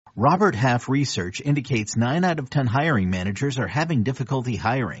Robert Half research indicates 9 out of 10 hiring managers are having difficulty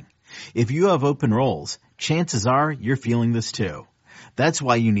hiring. If you have open roles, chances are you're feeling this too. That's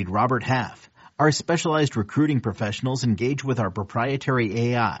why you need Robert Half. Our specialized recruiting professionals engage with our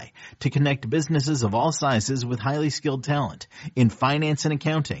proprietary AI to connect businesses of all sizes with highly skilled talent in finance and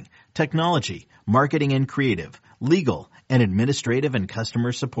accounting, technology, marketing and creative, legal, and administrative and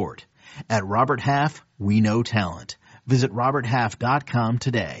customer support. At Robert Half, we know talent. Visit roberthalf.com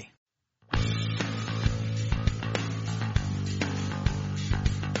today.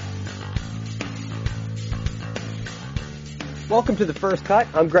 Welcome to The First Cut.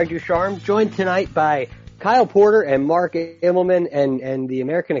 I'm Greg Ducharme, joined tonight by Kyle Porter and Mark Immelman, and the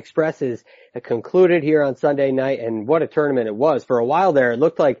American Express is concluded here on Sunday night, and what a tournament it was. For a while there, it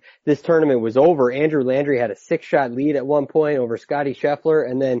looked like this tournament was over. Andrew Landry had a 6-shot lead at one point over Scotty Scheffler,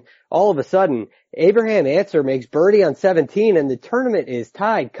 and then all of a sudden, Abraham Ancer makes birdie on 17, and the tournament is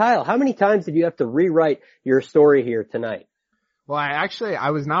tied. Kyle, how many times did you have to rewrite your story here tonight? Well,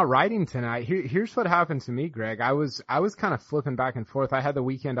 I was not writing tonight. Here's what happened to me, Greg. I was kind of flipping back and forth. I had the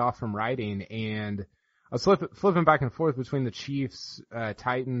weekend off from writing, and I was flipping back and forth between the Chiefs,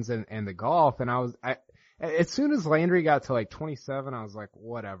 Titans, and the golf. And as soon as Landry got to like 27, I was like,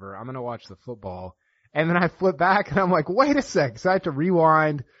 whatever, I'm going to watch the football. And then I flipped back and I'm like, wait a sec. So I had to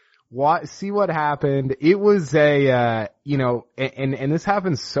rewind, see what happened. It was and this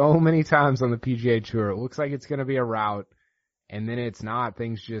happens so many times on the PGA Tour. It looks like it's going to be a rout, and then it's not.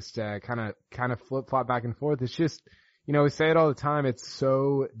 Things just, kind of flip-flop back and forth. It's just, we say it all the time. It's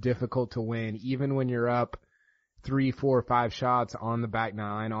so difficult to win, even when you're up 3, 4, 5 shots on the back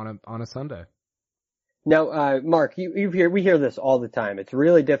nine on a Sunday. Now, Mark, we hear this all the time. It's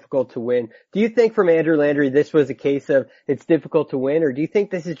really difficult to win. Do you think from Andrew Landry this was a case of it's difficult to win, or do you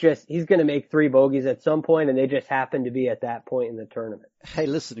think this is just he's going to make 3 bogeys at some point and they just happen to be at that point in the tournament? Hey,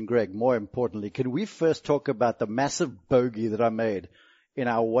 listen, Greg, more importantly, can we first talk about the massive bogey that I made in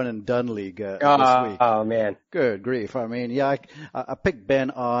our one and done league this week? Oh man. Good grief. I mean, yeah, I picked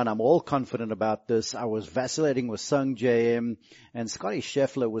Ben on. I'm all confident about this. I was vacillating with Sung JM, and Scotty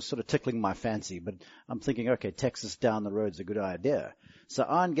Scheffler was sort of tickling my fancy, but I'm thinking, okay, Texas down the road's a good idea. So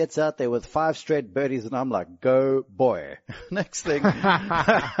On gets out there with 5 straight birdies, and I'm like, go boy. Next thing,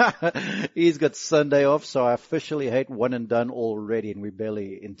 he's got Sunday off, so I officially hate one and done already, and we're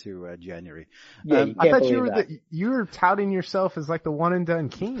barely into January. Yeah, I thought you were touting yourself as like the one and done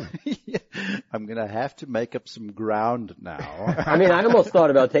king. Yeah, I'm gonna have to make up some ground now. I mean, I almost thought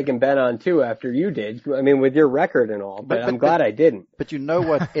about taking Ben on too after you did. I mean, with your record and all, but I'm glad I didn't. But you know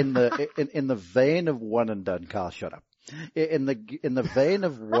what? In the vein of one and done, Carl, shut up. In the vein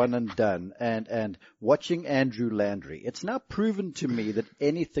of one and done and watching Andrew Landry, it's now proven to me that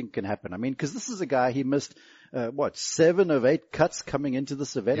anything can happen. I mean, because this is a guy, he missed 7 of 8 cuts coming into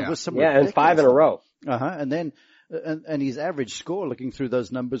this event. Yeah, it was and 5 in a row. And then and his average score, looking through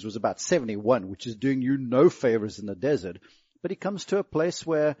those numbers, was about 71, which is doing you no favors in the desert. But he comes to a place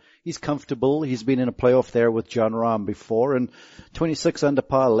where he's comfortable. He's been in a playoff there with John Rahm before, and 26 under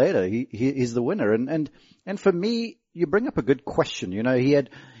par later, he's the winner. And for me, you bring up a good question.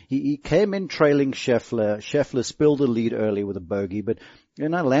 He came in trailing Scheffler. Scheffler spilled the lead early with a bogey, but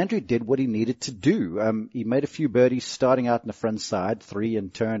Landry did what he needed to do. He made a few birdies starting out in the front side, 3,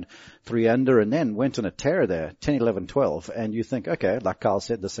 and turned 3 under, and then went on a tear there, 10, 11, 12. And you think, okay, like Carl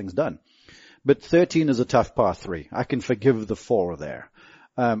said, this thing's done. But 13 is a tough par 3. I can forgive the 4 there.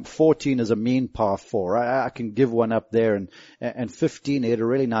 14 is a mean par 4. I can give one up there, and 15, he had a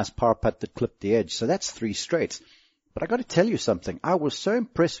really nice par putt that clipped the edge. So that's 3 straights. But I got to tell you something. I was so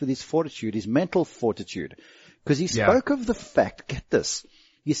impressed with his fortitude, his mental fortitude, because he spoke of the fact, get this,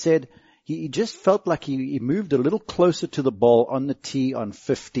 he said he just felt like he moved a little closer to the ball on the tee on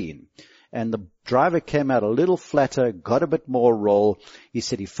 15. And the driver came out a little flatter, got a bit more roll. He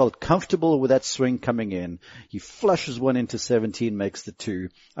said he felt comfortable with that swing coming in. He flushes one into 17, makes the 2.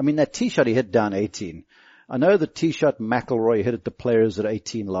 I mean, that tee shot he hit down 18. I know the tee shot McIlroy hit at the Players at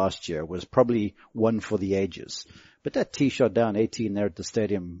 18 last year was probably one for the ages. But that tee shot down 18 there at the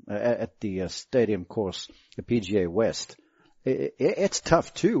stadium, stadium course, the PGA West, it's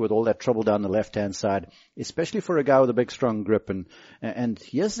tough too with all that trouble down the left-hand side, especially for a guy with a big, strong grip. And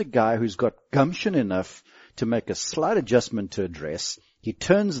here's a guy who's got gumption enough to make a slight adjustment to address. He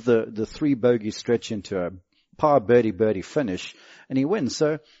turns the 3 bogey stretch into a par birdie finish, and he wins.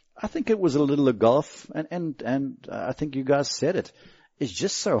 So I think it was a little of golf, and I think you guys said it. It's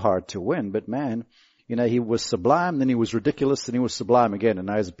just so hard to win, but man, he was sublime, then he was ridiculous, then he was sublime again, and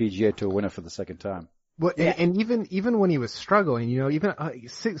now he's a PGA Tour winner for the second time. Well, yeah. And even when he was struggling,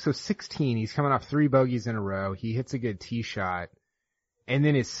 16, he's coming off 3 bogeys in a row. He hits a good tee shot, And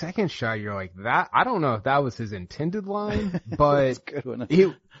then his second shot, you're like, that, I don't know if that was his intended line, but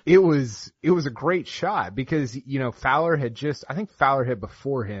it was a great shot because, Fowler had I think Fowler hit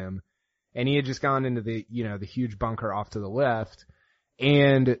before him and he had just gone into the huge bunker off to the left.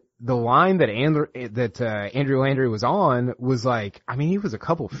 And the line that Andrew Landry was on was like, I mean, he was a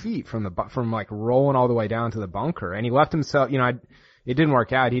couple feet from like rolling all the way down to the bunker, and he left himself, it didn't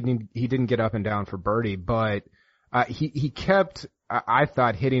work out. He didn't get up and down for birdie, but he kept, I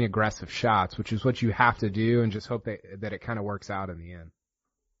thought, hitting aggressive shots, which is what you have to do, and just hope that it kind of works out in the end.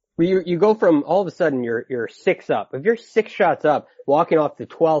 Well, you go from all of a sudden you're 6 up. If you're 6 shots up, walking off the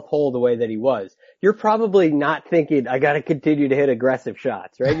 12th hole the way that he was, you're probably not thinking, I gotta continue to hit aggressive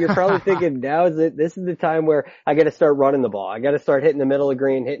shots, right? You're probably thinking, this is the time where I gotta start running the ball. I gotta start hitting the middle of the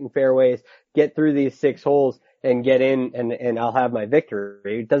green, hitting fairways, get through these 6 holes and get in and I'll have my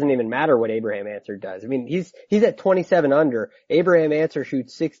victory. It doesn't even matter what Abraham Answer does. I mean, he's at 27 under. Abraham Answer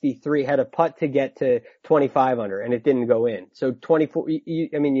shoots 63, had a putt to get to 25 under and it didn't go in. So 24,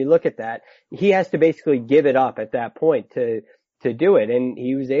 you look at that. He has to basically give it up at that point to do it. And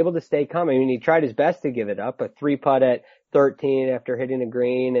he was able to stay calm. I mean, he tried his best to give it up, a 3-putt at 13 after hitting a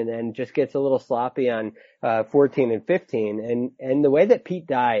green and then just gets a little sloppy on 14 and 15. And the way that Pete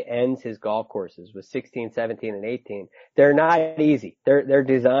Dye ends his golf courses with 16, 17 and 18, they're not easy. They're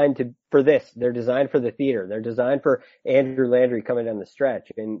designed for this. They're designed for the theater. They're designed for Andrew Landry coming down the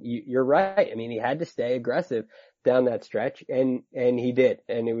stretch. And you're right. I mean, he had to stay aggressive down that stretch and he did.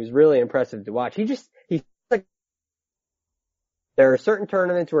 And it was really impressive to watch. There are certain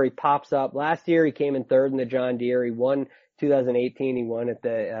tournaments where he pops up. Last year he came in 3rd in the John Deere. He won 2018. He won at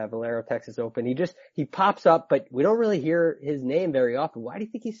the Valero Texas Open. He pops up, but we don't really hear his name very often. Why do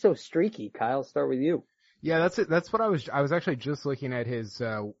you think he's so streaky? Kyle, I'll start with you. Yeah, that's it. That's what I was actually just looking at his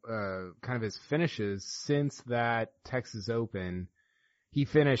kind of his finishes since that Texas Open. He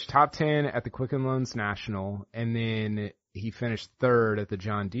finished top 10 at the Quicken Loans National, and then he finished 3rd at the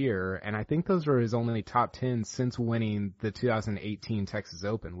John Deere, and I think those were his only top 10 since winning the 2018 Texas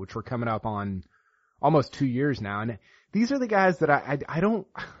Open, which we're coming up on almost 2 years now. And these are the guys that I don't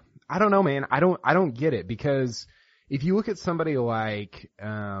know, man. I don't get it, because if you look at somebody like,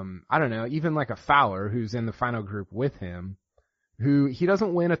 I don't know, even like a Fowler who's in the final group with him, he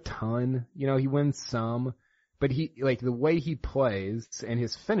doesn't win a ton, he wins some. But the way he plays and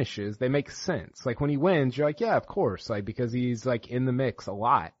his finishes, they make sense. Like when he wins, you're like, yeah, of course, because he's in the mix a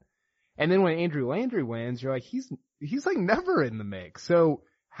lot. And then when Andrew Landry wins, you're like, he's never in the mix. So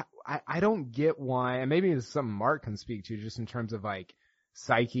I don't get why, and maybe it's something Mark can speak to just in terms of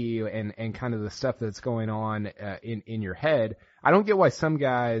psyche and kind of the stuff that's going on, in your head. I don't get why some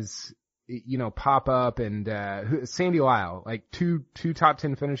guys, pop up and, Sandy Lyle, two top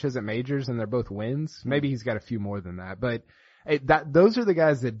 10 finishes at majors and they're both wins. Maybe he's got a few more than that, but those are the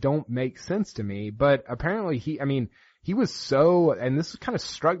guys that don't make sense to me. But apparently he was so, and this kind of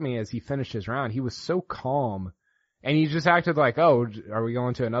struck me as he finished his round, he was so calm and he just acted like, oh, are we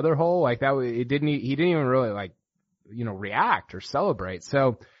going to another hole? He didn't even really react or celebrate.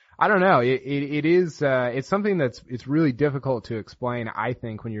 So, I don't know. It is, it's something it's really difficult to explain, I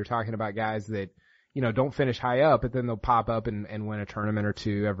think, when you're talking about guys that, don't finish high up, but then they'll pop up and win a tournament or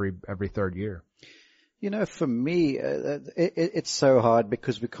two every third year. For me, it's so hard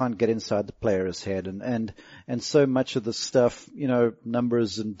because we can't get inside the player's head and so much of the stuff,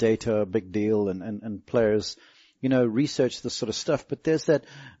 numbers and data are a big deal and players, research this sort of stuff, but there's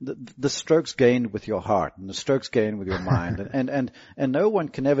the strokes gained with your heart and the strokes gained with your mind. And no one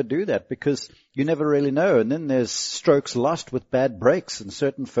can ever do that because you never really know. And then there's strokes lost with bad breaks, and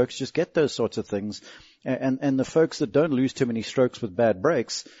certain folks just get those sorts of things. And the folks that don't lose too many strokes with bad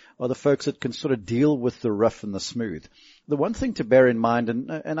breaks are the folks that can sort of deal with the rough and the smooth. The one thing to bear in mind,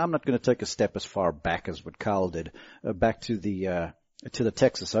 and I'm not going to take a step as far back as what Kyle did, back to the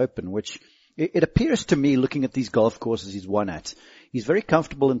Texas Open, which it appears to me, looking at these golf courses he's won at, he's very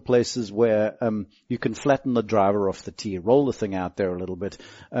comfortable in places where you can flatten the driver off the tee, roll the thing out there a little bit,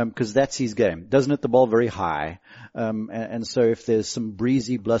 because that's his game. Doesn't hit the ball very high, and so if there's some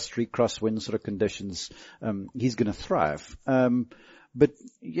breezy, blustery, crosswind sort of conditions, he's going to thrive. But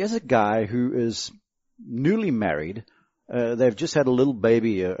here's a guy who is newly married. They've just had a little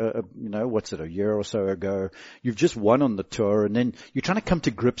baby, a year or so ago. You've just won on the tour, and then you're trying to come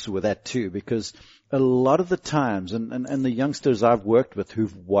to grips with that too, because a lot of the times, and the youngsters I've worked with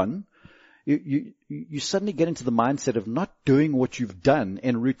who've won, you suddenly get into the mindset of not doing what you've done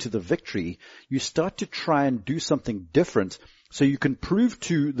en route to the victory. You start to try and do something different so you can prove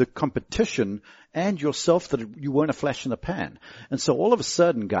to the competition and yourself that you weren't a flash in the pan. And so all of a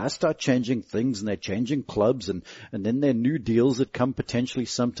sudden, guys start changing things, and they're changing clubs, and then there are new deals that come potentially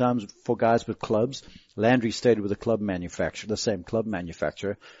sometimes for guys with clubs. Landry stayed with the same club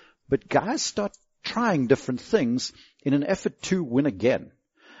manufacturer. But guys start trying different things in an effort to win again,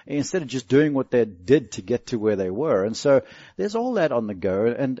 instead of just doing what they did to get to where they were. And so there's all that on the go.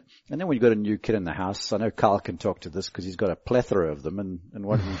 And then when you've got a new kid in the house, I know Carl can talk to this because he's got a plethora of them, and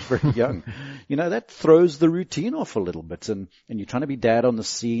one of them's very young. That throws the routine off a little bit. And you're trying to be dad on the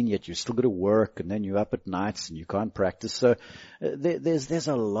scene, yet you've still got to work, and then you're up at nights and you can't practice. So there's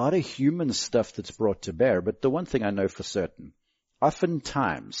a lot of human stuff that's brought to bear. But the one thing I know for certain,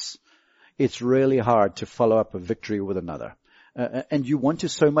 oftentimes it's really hard to follow up a victory with another. And you want to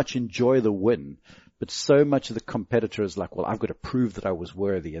so much enjoy the win, but so much of the competitor is like, well, I've got to prove that I was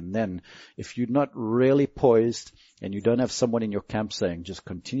worthy. And then if you're not really poised and you don't have someone in your camp saying, just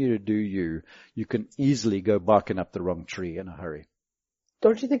continue to do you can easily go barking up the wrong tree in a hurry.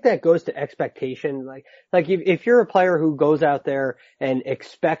 Don't you think that goes to expectation? Like if you're a player who goes out there and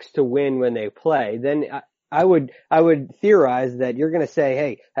expects to win when they play, then I would theorize that you're going to say,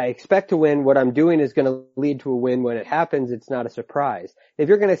 hey, I expect to win. What I'm doing is going to lead to a win. When it happens, it's not a surprise. If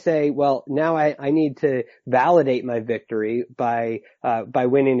you're going to say, well, now I need to validate my victory by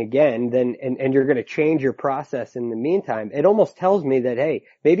winning again, then, and you're going to change your process in the meantime, it almost tells me that, hey,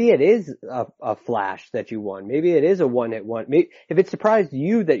 maybe it is a flash that you won. Maybe it is a one-hit one. If it surprised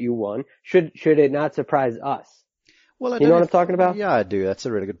you that you won, should it not surprise us? Well, you know what I'm talking about? Yeah, I do. That's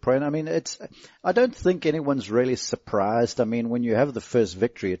a really good point. I mean, I don't think anyone's really surprised. I mean, when you have the first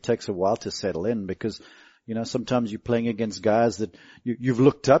victory, it takes a while to settle in because, sometimes you're playing against guys that you've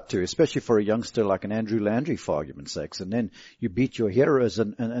looked up to, especially for a youngster like an Andrew Landry, for argument's sakes. And then you beat your heroes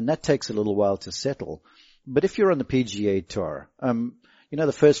and that takes a little while to settle. But if you're on the PGA Tour,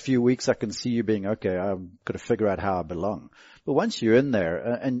 the first few weeks I can see you being, okay, I've got to figure out how I belong. But once you're in there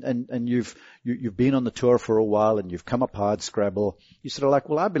and you've been on the tour for a while and you've come up hard scrabble, you're sort of like,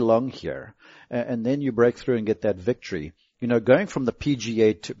 well, I belong here. And then you break through and get that victory. Going from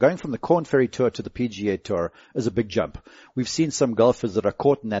the Corn Ferry Tour to the PGA Tour is a big jump. We've seen some golfers that are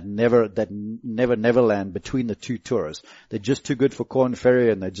caught in that never land between the two tours. They're just too good for Corn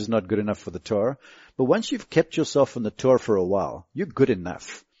Ferry and they're just not good enough for the tour. But once you've kept yourself on the tour for a while, you're good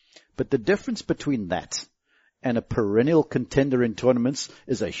enough. But the difference between that and a perennial contender in tournaments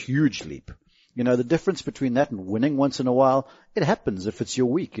is a huge leap. The difference between that and winning once in a while, it happens if it's your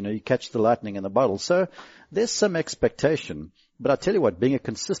week. You catch the lightning in the bottle. So there's some expectation. But I tell you what, being a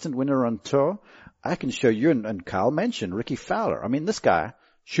consistent winner on tour, I can show you, and Kyle mentioned Ricky Fowler. I mean, this guy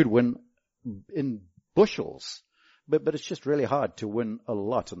should win in bushels, but it's just really hard to win a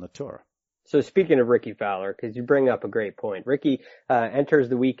lot on the tour. So speaking of Ricky Fowler, because you bring up a great point, Ricky enters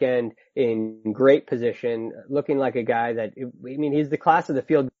the weekend in great position, looking like a guy that, he's the class of the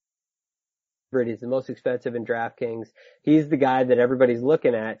field. He's the most expensive in DraftKings. He's the guy that everybody's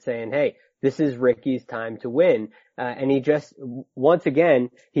looking at saying, hey, this is Ricky's time to win. And he just, once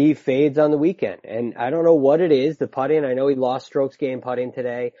again, he fades on the weekend. And I don't know what it is, the putting. I know he lost strokes game putting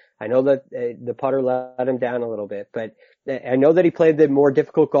today. I know that the putter let him down a little bit, but I know that he played the more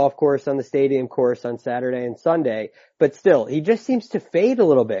difficult golf course on the stadium course on Saturday and Sunday, but still, he just seems to fade a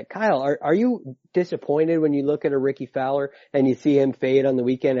little bit. Kyle, are you disappointed when you look at a Ricky Fowler and you see him fade on the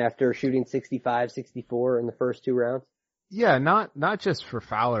weekend after shooting 65, 64 in the first two rounds? Yeah, not just for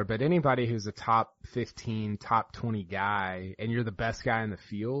Fowler, but anybody who's a top 15, top 20 guy, and you're the best guy in the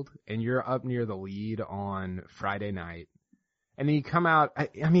field, and you're up near the lead on Friday night, and then you come out, I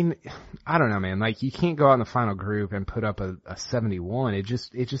don't know, man, like, you can't go out in the final group and put up a 71. It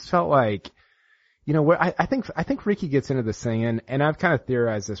just felt like, I think Ricky gets into this thing, and I've kind of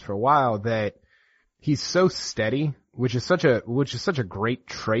theorized this for a while, that he's so steady, which is such a great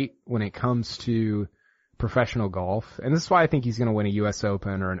trait when it comes to professional golf. And this is why I think he's going to win a US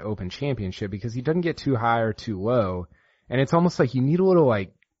Open or an Open Championship, because he doesn't get too high or too low. And it's almost like you need a little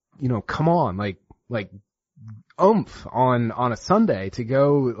come on, like oomph on a Sunday to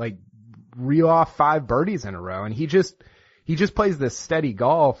go reel off 5 birdies in a row. And he just plays this steady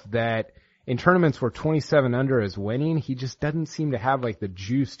golf that in tournaments where 27 under is winning, he just doesn't seem to have the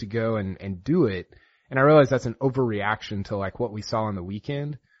juice to go and do it. And I realize that's an overreaction to what we saw on the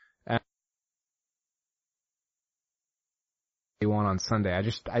weekend. One on Sunday.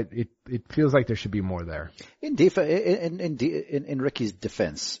 It feels like there should be more there. In Ricky's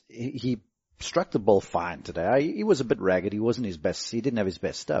defense, he struck the ball fine today. He was a bit ragged. He wasn't his best. He didn't have his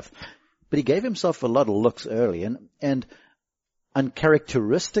best stuff. but he gave himself a lot of looks early, and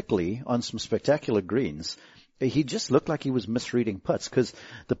uncharacteristically on some spectacular greens, he just looked like he was misreading putts, because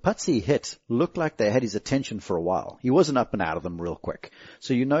the putts he hit looked like they had his attention for a while. He wasn't up and out of them real quick.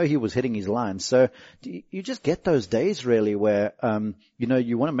 So he was hitting his line. So you just get those days really where,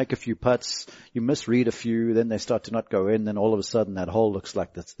 you want to make a few putts, you misread a few, then they start to not go in, then all of a sudden that hole looks like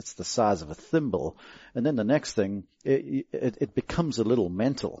it's the size of a thimble. And then the next thing, it becomes a little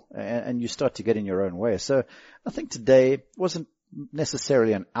mental, and you start to get in your own way. So I think today wasn't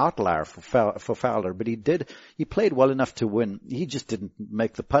necessarily an outlier for Fowler, but he played well enough to win. He just didn't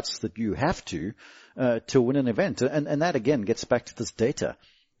make the putts that you have to win an event. And that again gets back to this data.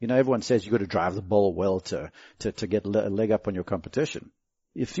 Everyone says you've got to drive the ball well to get a leg up on your competition.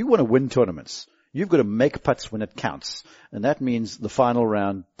 If you want to win tournaments, you've got to make putts when it counts. And that means the final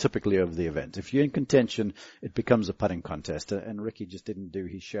round typically of the event. If you're in contention, it becomes a putting contest. And Ricky just didn't do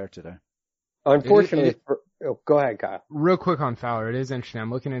his share today. Unfortunately, go ahead, Kyle. Real quick on Fowler, it is interesting. I'm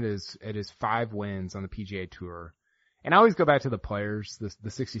looking at his 5 wins on the PGA Tour, and I always go back to the players,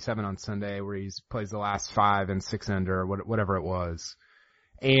 the 67 on Sunday where he plays the last 5 and 6 under, or whatever it was.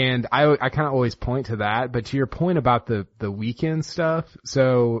 And I kind of always point to that. But to your point about the weekend stuff,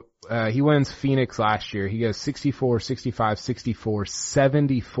 so he wins Phoenix last year. He goes 64, 65, 64,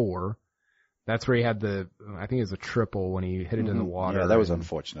 74. That's where he had I think it was a triple when he hit it in the water. Yeah, that was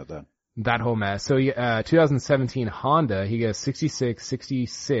unfortunate then. That whole mess. So, 2017 Honda, he goes 66,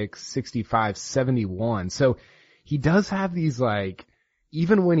 66, 65, 71. So he does have these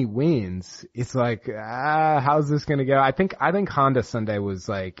even when he wins, it's how's this going to go? I think Honda Sunday was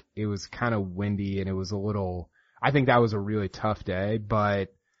it was kind of windy and it was I think that was a really tough day,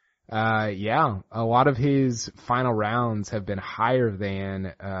 but, a lot of his final rounds have been higher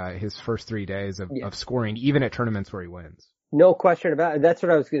than, his first 3 days of scoring, even at tournaments where he wins. No question about it. That's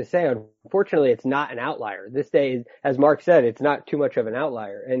what I was going to say. Unfortunately, it's not an outlier. This day, as Mark said, it's not too much of an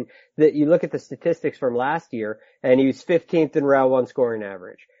outlier. And you look at the statistics from last year, and he was 15th in round 1 scoring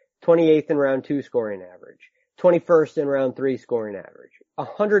average, 28th in round 2 scoring average, 21st in round 3 scoring average,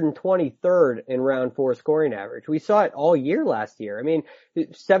 123rd in round 4 scoring average. We saw it all year last year. I mean,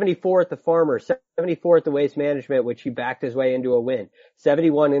 74 at the Farmer, 74 at the Waste Management, which he backed his way into a win,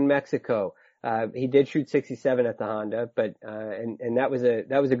 71 in Mexico. He did shoot 67 at the Honda, but, and that was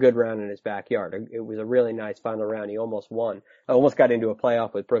a good round in his backyard. It was a really nice final round. He almost won. Almost got into a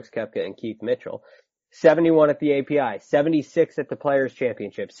playoff with Brooks Koepka and Keith Mitchell. 71 at the API, 76 at the Players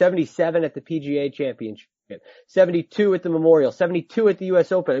Championship, 77 at the PGA Championship, 72 at the Memorial, 72 at the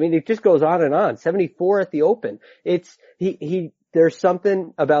US Open. I mean, it just goes on and on. 74 at the Open. There's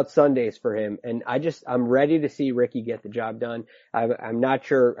something about Sundays for him, and I'm ready to see Ricky get the job done. I'm not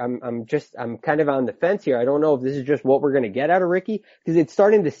sure. I'm kind of on the fence here. I don't know if this is just what we're going to get out of Ricky, because it's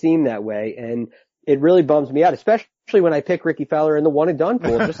starting to seem that way, and it really bums me out, especially when I pick Ricky Fowler in the one and done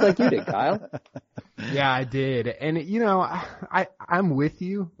pool, just like you did, Kyle. Yeah, I did. And I'm with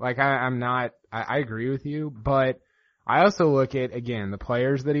you. I agree with you, but I also look at, again, the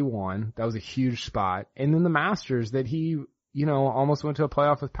players that he won. That was a huge spot. And then the Masters that he, almost went to a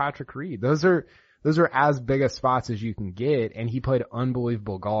playoff with Patrick Reed. Those are as big a spots as you can get, and he played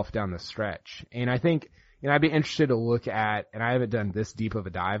unbelievable golf down the stretch. And I think, I'd be interested to look at, and I haven't done this deep of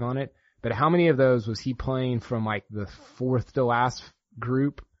a dive on it, but how many of those was he playing from the 4th to last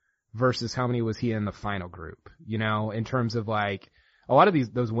group versus how many was he in the final group? In terms of a lot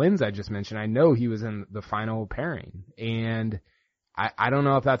of those wins I just mentioned, I know he was in the final pairing, and I don't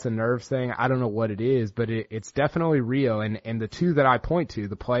know if that's a nerves thing. I don't know what it is, but it's definitely real. And the 2 that I point to,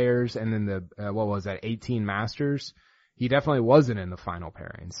 the Players and then the, 18 Masters, he definitely wasn't in the final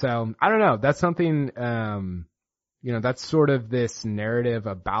pairing. So I don't know. That's something, that's sort of this narrative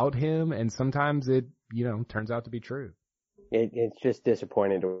about him. And sometimes it, turns out to be true. It's just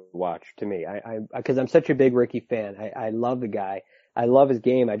disappointing to watch to me. Cause I'm such a big Ricky fan. I love the guy. I love his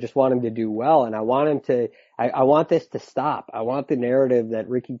game. I just want him to do well, and I want this to stop. I want the narrative that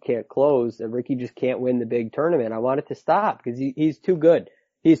Ricky can't close, that Ricky just can't win the big tournament. I want it to stop because he's too good.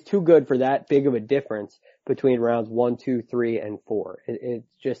 He's too good for that big of a difference between rounds 1, 2, 3, and 4.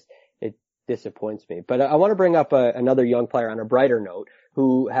 It disappoints me. But I want to bring up another young player on a brighter note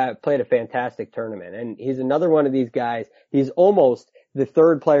who played a fantastic tournament, and he's another one of these guys. He's almost the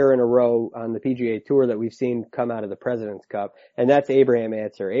 3rd player in a row on the PGA Tour that we've seen come out of the President's Cup, and that's Abraham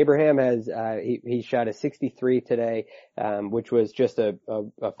Ancer. Abraham has he shot a 63 today, which was just a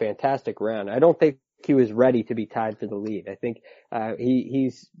fantastic round. I don't think he was ready to be tied for the lead. I think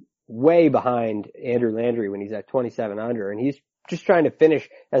he's way behind Andrew Landry when he's at 27 under, and he's just trying to finish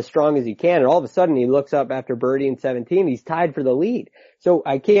as strong as he can. And all of a sudden he looks up after birdie in 17. He's tied for the lead. So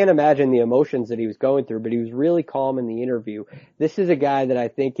I can't imagine the emotions that he was going through, but he was really calm in the interview. This is a guy that I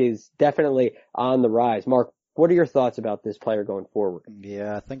think is definitely on the rise. Mark, what are your thoughts about this player going forward?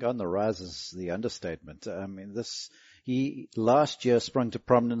 Yeah, I think on the rise is the understatement. I mean, he last year sprung to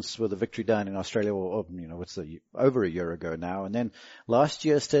prominence with a victory down in Australia, over a year ago now. And then last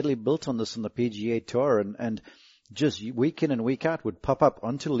year steadily built on this on the PGA Tour and just week in and week out would pop up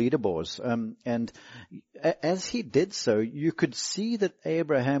onto leaderboards. And as he did so, you could see that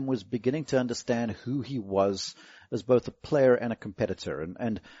Abraham was beginning to understand who he was as both a player and a competitor.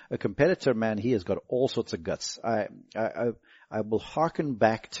 And a competitor, man, he has got all sorts of guts. I will hearken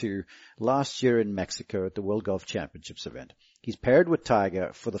back to last year in Mexico at the World Golf Championships event. He's paired with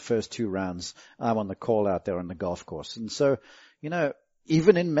Tiger for the first 2 rounds. I'm on the call out there on the golf course. And so,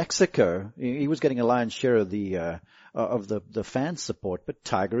 even in Mexico, he was getting a lion's share of the fan support, but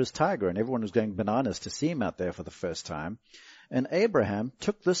Tiger is Tiger, and everyone was going bananas to see him out there for the first time. And Abraham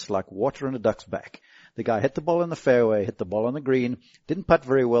took this like water in a duck's back. The guy hit the ball in the fairway, hit the ball on the green, didn't putt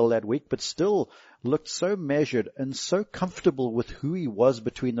very well that week, but still looked so measured and so comfortable with who he was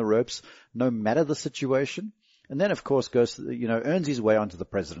between the ropes, no matter the situation. And then, of course, earns his way onto the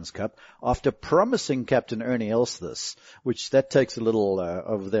President's Cup after promising Captain Ernie Els this, which that takes a little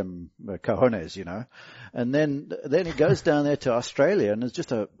of them cojones, And then he goes down there to Australia and is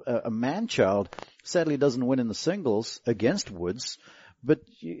just a man-child. Sadly doesn't win in the singles against Woods, but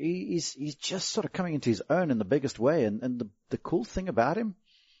he's just sort of coming into his own in the biggest way. And the cool thing about him,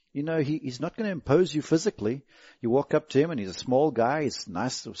 he's not going to impose you physically. You walk up to him and he's a small guy. He's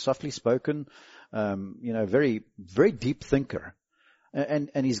nice, softly spoken. Very, very deep thinker.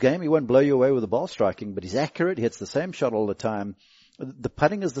 And his game, he won't blow you away with the ball striking, but he's accurate. He hits the same shot all the time. The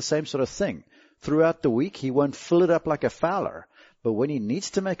putting is the same sort of thing. Throughout the week, he won't fill it up like a Fowler. But when he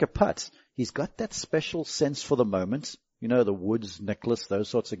needs to make a putt, he's got that special sense for the moment. The Woods, Nicklaus, those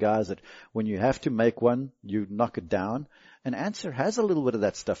sorts of guys that when you have to make one, you knock it down. And Answer has a little bit of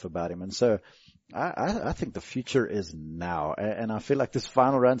that stuff about him. And so I think the future is now. And I feel like this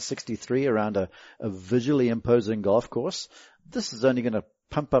final round 63 around a visually imposing golf course, this is only going to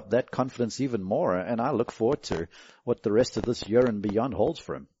pump up that confidence even more. And I look forward to what the rest of this year and beyond holds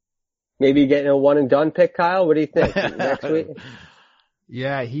for him. Maybe getting a one and done pick, Kyle? What do you think? Next week?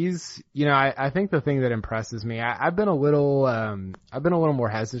 Yeah, he's, I think the thing that impresses me, I've been a little more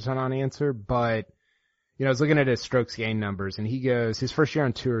hesitant on Answer, but, I was looking at his strokes gain numbers and his first year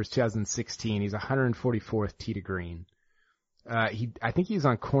on tour is 2016. He's 144th tee to green. I think he's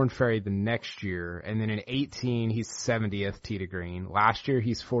on Korn Ferry the next year. And then in 18, he's 70th tee to green. Last year,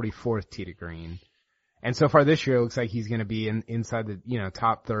 he's 44th tee to green. And so far this year, it looks like he's going to be inside the,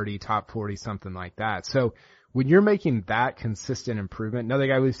 top 30, top 40, something like that. So, when you're making that consistent improvement, another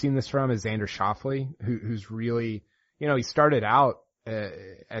guy we've seen this from is Xander Schauffele, who's really, he started out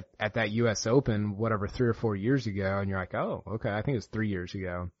at that U.S. Open, 3 or 4 years ago, and you're like, oh, okay, I think it was 3 years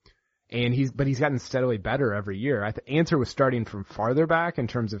ago. And he's gotten steadily better every year. Answer was starting from farther back in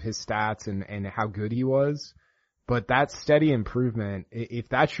terms of his stats and how good he was. But that steady improvement, if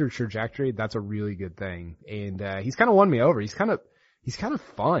that's your trajectory, that's a really good thing. And, he's kind of won me over. He's kind of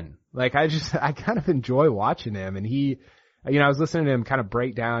fun. Like, I kind of enjoy watching him. And I was listening to him kind of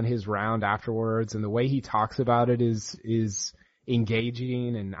break down his round afterwards, and the way he talks about it is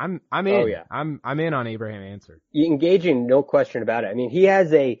engaging. And I'm in. Oh, yeah. I'm in on Abraham Answer. Engaging, no question about it. I mean, he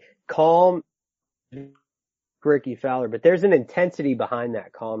has a calm, Ricky Fowler, but there's an intensity behind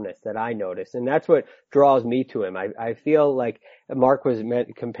that calmness that I notice, and that's what draws me to him. I feel like Mark was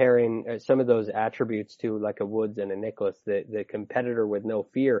comparing some of those attributes to like a Woods and a Nicklaus, the competitor with no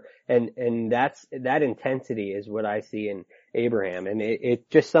fear, and that intensity is what I see in Abraham, and it's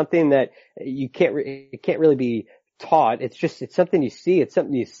just something that it can't really be taught. It's something you see, it's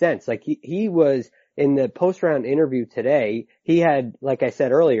something you sense. Like he was in the post-round interview today, he had, like I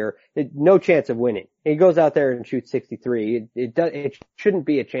said earlier, no chance of winning. He goes out there and shoots 63. It shouldn't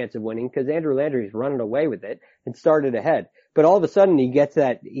be a chance of winning because Andrew Landry's running away with it and started ahead. But all of a sudden he gets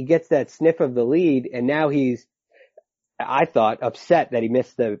that sniff of the lead, and now he's, I thought, upset that he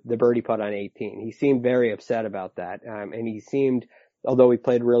missed the birdie putt on 18. He seemed very upset about that. And he seemed, although he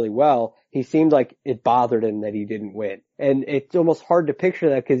played really well, he seemed like it bothered him that he didn't win. And it's almost hard to picture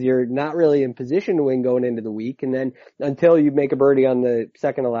that because you're not really in position to win going into the week. And then until you make a birdie on the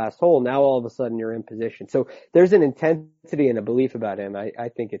second to last hole, now all of a sudden you're in position. So there's an intensity and a belief about him. I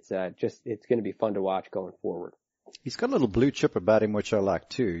think it's going to be fun to watch going forward. He's got a little blue chip about him, which I like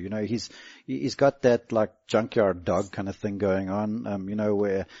too. You know, he's got that like junkyard dog kind of thing going on, you know,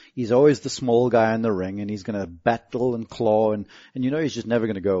 where he's always the small guy in the ring and he's going to battle and claw and you know, he's just never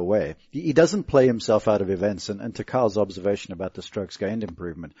going to go away. He doesn't play himself out of events. And to Kyle's observation about the strokes gained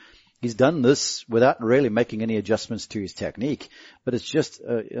improvement, he's done this without really making any adjustments to his technique, but it's just,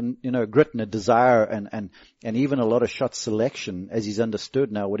 you know, grit and a desire and even a lot of shot selection as he's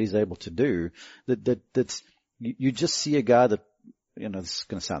understood now what he's able to do. That's, you just see a guy that, you know, this is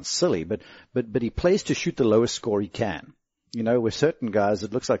going to sound silly, but he plays to shoot the lowest score he can. You know, with certain guys,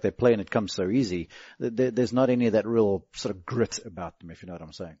 it looks like they play and it comes so easy. There's not any of that real sort of grit about them, if you know what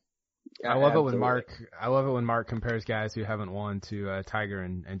I'm saying. I love it when Mark compares guys who haven't won to Tiger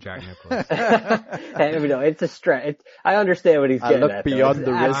and Jack Nicklaus. Hey, you know, it's a stretch. I understand what he's getting at. I look beyond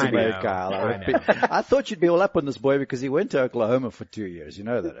the resume, know, Kyle. I thought you'd be all up on this boy because he went to Oklahoma for 2 years. You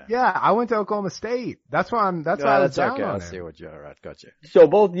know that. Eh? Yeah, I went to Oklahoma State. That's why I was down okay. on I it. see what you're. All right, gotcha. So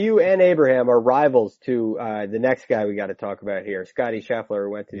both you and Abraham are rivals to the next guy we got to talk about here. Scotty Scheffler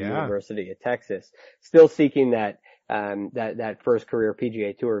went to the University of Texas, still seeking that first career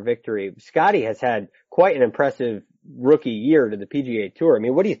PGA Tour victory. Scotty has had quite an impressive rookie year to the PGA Tour. I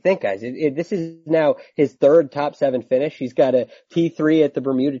mean, what do you think, guys? This is now his third top 7 finish. He's got a T3 at the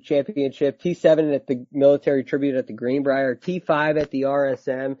Bermuda Championship, T7 at the Military Tribute at the Greenbrier, T5 at the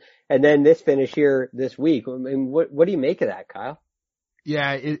RSM, and then this finish here this week. I mean, what do you make of that, Kyle?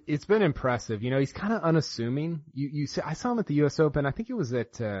 Yeah, it's been impressive. You know, he's kind of unassuming. I saw him at the U.S. Open. I think it was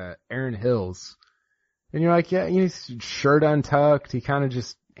at Erin Hills. And you're like, yeah, he's shirt untucked. He kind of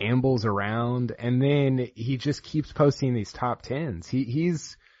just ambles around, and then he just keeps posting these top 10s.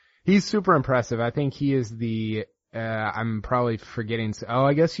 He's super impressive. I think he is I'm probably forgetting. Oh,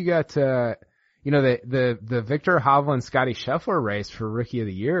 I guess you got, you know, the Victor Hovland Scotty Scheffler race for Rookie of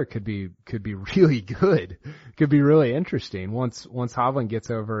the Year could be really good. Could be really interesting once Hovland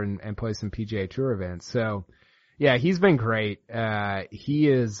gets over and plays some PGA Tour events. So, yeah, he's been great. He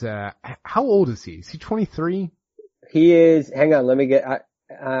is, how old is he? Is he 23? He is, hang on,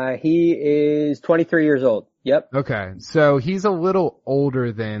 he is 23 years old. Yep. Okay. So he's a little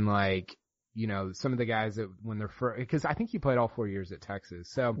older than like, you know, some of the guys that when they're because I think he played all 4 years at Texas.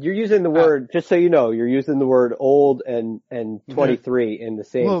 So you're using the word, just so you know, you're using the word old and 23 in the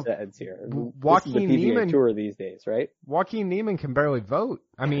same sentence here. Joaquin Niemann Tour these days, right? Joaquin Niemann can barely vote.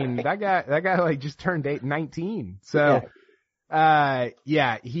 I mean, that guy like just turned 19. So, I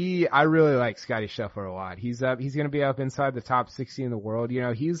really like Scotty Scheffler a lot. He's going to be up inside the top 60 in the world. You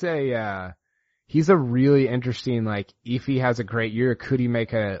know, he's a really interesting, like, if he has a great year, could he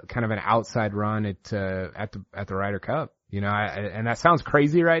make a kind of an outside run at the Ryder Cup? You know, and that sounds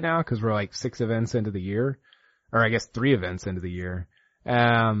crazy right now because we're like 6 events into the year, or I guess 3 events into the year.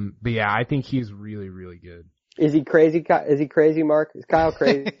 But yeah, I think he's really, really good. Is he crazy? Is he crazy, Mark? Is Kyle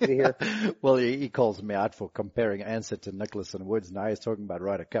crazy here? Well, he calls me out for comparing Ansett to Nicklaus and Woods. Now he's talking about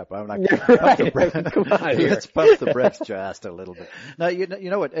Ryder Cup. I'm like, come on here. Let's pump the brakes just a little bit. Now, you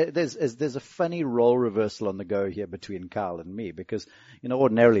know what? There's a funny role reversal on the go here between Kyle and me because, you know,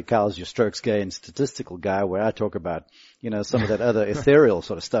 ordinarily Kyle's your strokes gain statistical guy where I talk about, you know, some of that other ethereal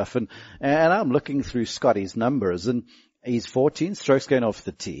sort of stuff. And I'm looking through Scotty's numbers and he's 14 strokes gain off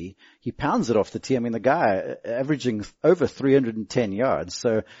the tee. He pounds it off the tee. I mean, the guy averaging over 310 yards.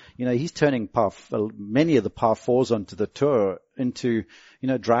 So, you know, he's turning many of the par 4s onto the tour into, you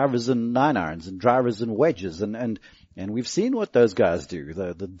know, drivers and 9-irons and drivers and wedges. And we've seen what those guys do.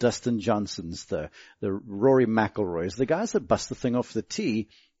 The Dustin Johnsons, the Rory McIlroys, the guys that bust the thing off the tee.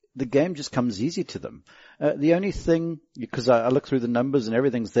 The game just comes easy to them. The only thing, because I look through the numbers and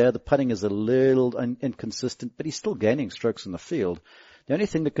everything's there, the putting is a little inconsistent, but he's still gaining strokes in the field. The only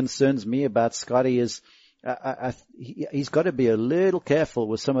thing that concerns me about Scotty is he's got to be a little careful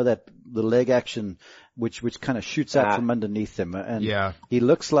with some of the leg action, which kind of shoots out from underneath him. And he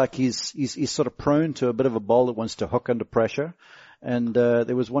looks like he's sort of prone to a bit of a ball that wants to hook under pressure. And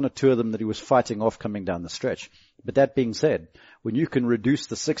there was 1 or 2 of them that he was fighting off coming down the stretch. But that being said, when you can reduce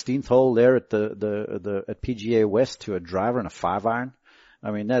the 16th hole there at at PGA West to a driver and a 5-iron,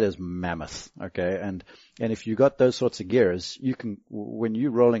 I mean that is mammoth. Okay, and if you got those sorts of gears, you can, when you're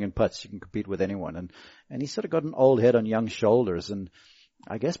rolling in putts, you can compete with anyone. And he's sort of got an old head on young shoulders, and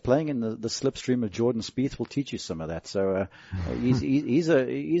I guess playing in the slipstream of Jordan Spieth will teach you some of that. So he's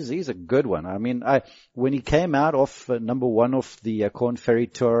a good one. I mean, when he came out off number 1 off the Corn Ferry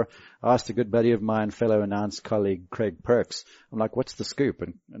Tour, I asked a good buddy of mine, fellow announced colleague Craig Perks. I'm like, "What's the scoop?"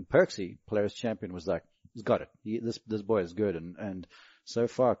 And Perksy, Players Champion, was like, "He's got it. This boy is good." And so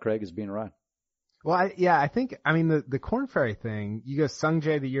far, Craig has been right. Well, I think, the Korn Ferry thing, you go Sung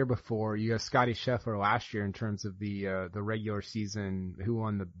Jae the year before, you go Scotty Scheffler last year in terms of the regular season, who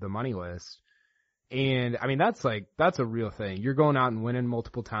won the money list. And that's a real thing. You're going out and winning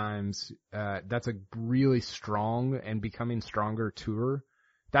multiple times. That's a really strong and becoming stronger tour.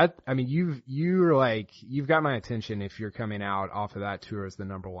 You've got my attention if you're coming out off of that tour as the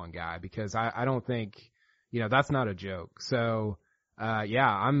number one guy, because I don't think, that's not a joke. So,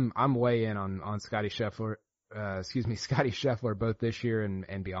 I'm way in on Scotty Scheffler, Scotty Scheffler, both this year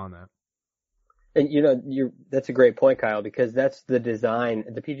and beyond that. And that's a great point, Kyle, because that's the design,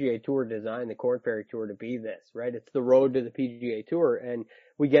 the PGA Tour designed the Korn Ferry Tour to be this, right? It's the road to the PGA Tour, and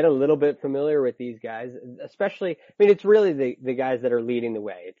we get a little bit familiar with these guys, especially, it's really the guys that are leading the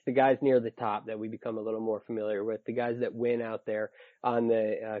way. It's the guys near the top that we become a little more familiar with, the guys that win out there on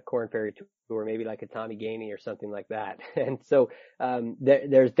the Korn Ferry Tour, maybe like a Tommy Gainey or something like that. And so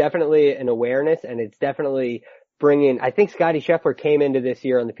there's definitely an awareness, and it's definitely I think Scotty Scheffler came into this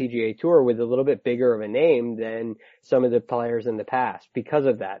year on the PGA Tour with a little bit bigger of a name than some of the players in the past because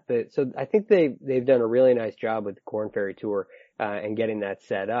of that. So I think they've done a really nice job with the Korn Ferry Tour, and getting that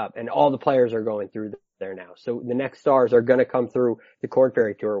set up. And all the players are going through there now. So the next stars are going to come through the Korn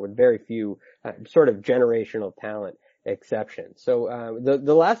Ferry Tour with very few, sort of generational talent exceptions. So,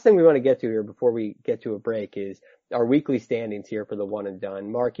 the last thing we want to get to here before we get to a break is our weekly standings here for the one and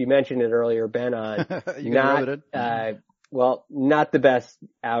done. Mark, you mentioned it earlier, Ben on not the best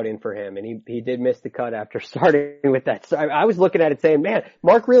outing for him. And he did miss the cut after starting with that. So I was looking at it saying, man,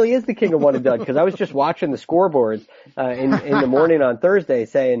 Mark really is the king of one and done, because I was just watching the scoreboards, in the morning on Thursday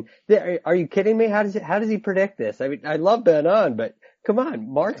saying, are you kidding me? How does he predict this? I love Ben on, but come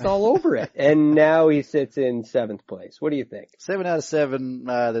on, Mark's all over it. And now he sits in 7th place. What do you think? 7 out of 7.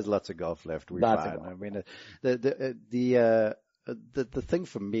 There's lots of golf left. We're fine. The thing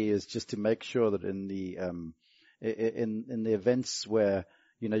for me is just to make sure that in the events where,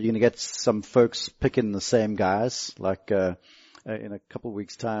 you're going to get some folks picking the same guys, like, in a couple of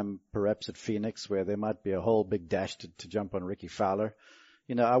weeks time, perhaps at Phoenix, where there might be a whole big dash to jump on Ricky Fowler.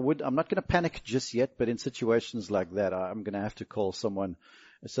 I'm not going to panic just yet, but in situations like that, I'm going to have to call someone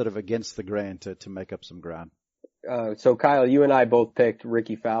sort of against the grain to make up some ground. So Kyle, you and I both picked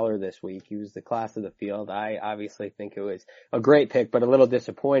Ricky Fowler this week. He was the class of the field. I obviously think it was a great pick, but a little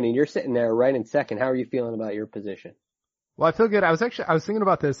disappointing. You're sitting there right in second. How are you feeling about your position? Well, I feel good. I was thinking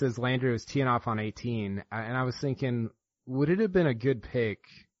about this as Landry was teeing off on 18, and I was thinking, would it have been a good pick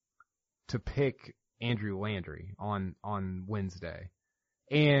to pick Andrew Landry on Wednesday?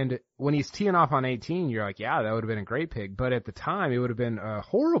 And when he's teeing off on 18, you're like, yeah, that would have been a great pick. But at the time, it would have been a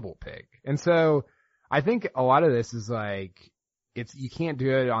horrible pick. And so I think a lot of this is like, you can't do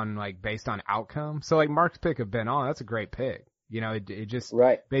it on based on outcome. So Mark's pick of Ben On, that's a great pick. It just,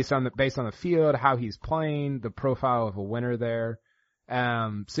 right, based on the field, how he's playing, the profile of a winner there.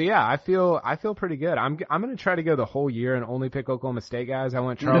 So yeah, I feel pretty good. I'm going to try to go the whole year and only pick Oklahoma State guys. I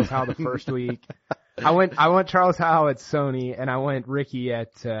went Charles Howell the first week. I went Charles Howell at Sony, and I went Ricky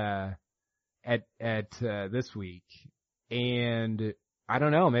at this week. And I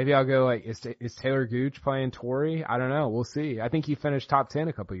don't know, maybe I'll go is Taylor Gooch playing Torrey? I don't know. We'll see. I think he finished top 10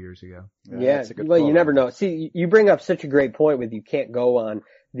 a couple years ago. Yeah. Well, you never know. See, you bring up such a great point with you can't go on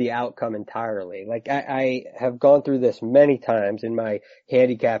the outcome entirely. I have gone through this many times in my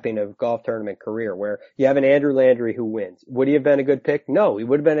handicapping of golf tournament career, where you have an Andrew Landry who wins. Would he have been a good pick? No, he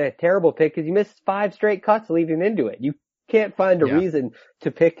would have been a terrible pick because he missed 5 straight cuts leading into it. You can't find a reason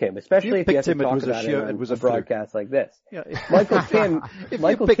to pick him, especially if you have to talk about it on a broadcast like this. Yeah.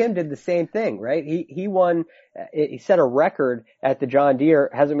 Michael Kim did the same thing, right? He won, he set a record at the John Deere,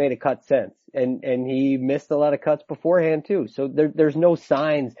 hasn't made a cut since. And he missed a lot of cuts beforehand too. So there's no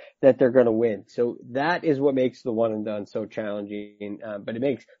signs that they're going to win. So that is what makes the one and done so challenging. But it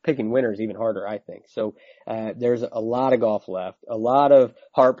makes picking winners even harder, I think. So, there's a lot of golf left, a lot of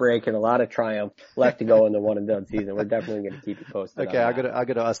heartbreak and a lot of triumph left to go in the one and done season. We're definitely going to keep you posted. Okay. I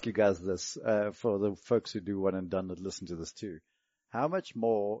got to ask you guys this, for the folks who do one and done that listen to this too. How much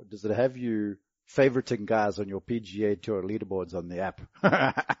more does it have you favoriting guys on your PGA Tour leaderboards on the app?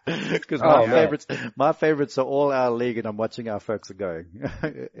 Because my favorites are all our league, and I'm watching how folks are going.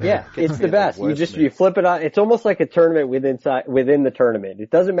 Yeah, it's the best. You flip it on. It's almost like a tournament within the tournament. It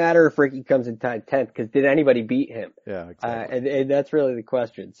doesn't matter if Ricky comes in 10th, because did anybody beat him? Yeah, exactly. And that's really the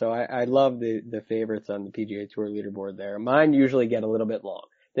question. So I love the favorites on the PGA Tour leaderboard there. Mine usually get a little bit long.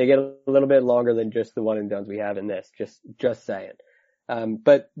 They get a little bit longer than just the one and dones we have in this. Just saying.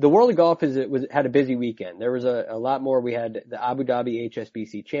 But the world of golf had a busy weekend. There was a lot more. We had the Abu Dhabi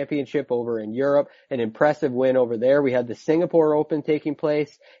HSBC Championship over in Europe, an impressive win over there. We had the Singapore Open taking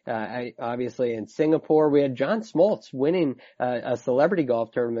place, obviously in Singapore. We had John Smoltz winning a celebrity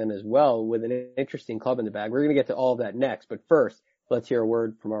golf tournament as well with an interesting club in the bag. We're going to get to all of that next, but first, let's hear a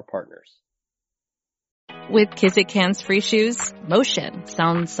word from our partners. With Kizik hands-free shoes, motion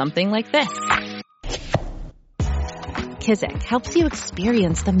sounds something like this. Kizik helps you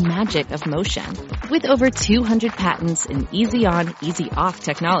experience the magic of motion. With over 200 patents and easy-on, easy-off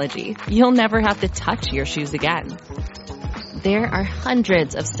technology, you'll never have to touch your shoes again. There are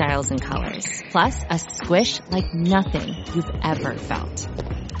hundreds of styles and colors, plus a squish like nothing you've ever felt.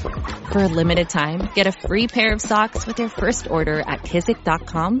 For a limited time, get a free pair of socks with your first order at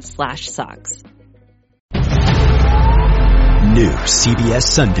kizik.com/socks. New CBS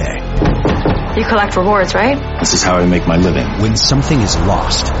Sunday. You collect rewards, right? This is how I make my living. When something is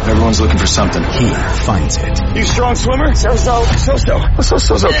lost, everyone's looking for something. He finds it. You strong swimmer? So-so.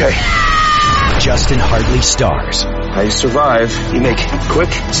 So-so's okay. Justin Hartley stars. How you survive. You make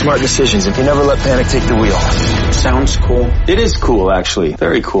quick, smart decisions, and you never let panic take the wheel. Sounds cool. It is cool, actually.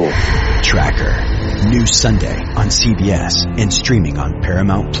 Very cool. Tracker. New Sunday on CBS and streaming on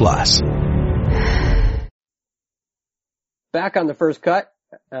Paramount+. Back on the first cut.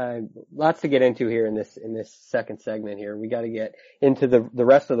 Lots to get into here in this second segment here. We got to get into the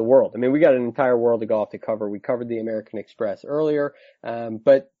rest of the world. I mean, we got an entire world of golf to cover. We covered the American Express earlier.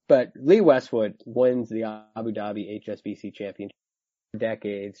 But Lee Westwood wins the Abu Dhabi HSBC Championship for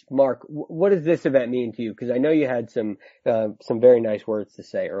decades. Mark, what does this event mean to you? Because I know you had some very nice words to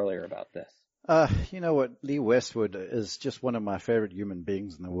say earlier about this. You know what? Lee Westwood is just one of my favorite human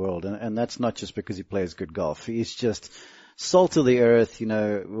beings in the world. And that's not just because he plays good golf. He's just salt of the earth,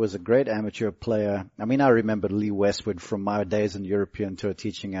 was a great amateur player. I mean, I remember Lee Westwood from my days in European Tour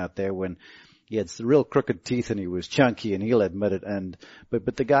teaching out there when he had real crooked teeth and he was chunky, and he'll admit it.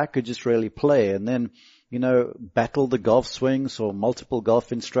 But the guy could just really play. And then, battled the golf swing, saw multiple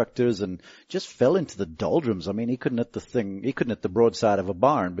golf instructors, and just fell into the doldrums. I mean, he couldn't hit the broadside of a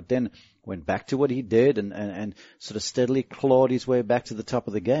barn, but then went back to what he did and sort of steadily clawed his way back to the top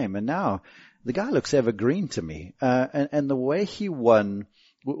of the game. And now the guy looks evergreen to me. And the way he won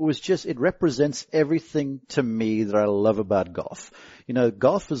was just, it represents everything to me that I love about golf.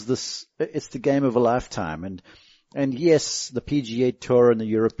 Golf is it's the game of a lifetime. And yes, the PGA Tour and the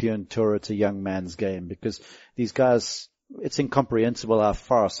European Tour, it's a young man's game because these guys, it's incomprehensible how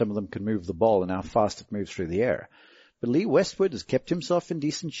far some of them can move the ball and how fast it moves through the air. But Lee Westwood has kept himself in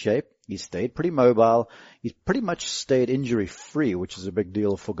decent shape. He's stayed pretty mobile. He's pretty much stayed injury-free, which is a big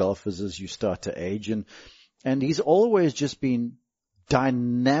deal for golfers as you start to age. And he's always just been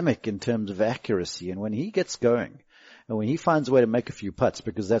dynamic in terms of accuracy. And when he gets going, and when he finds a way to make a few putts,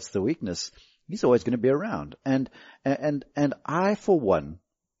 because that's the weakness, he's always going to be around. And I, for one,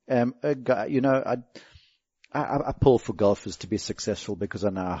 am a guy, I pull for golfers to be successful because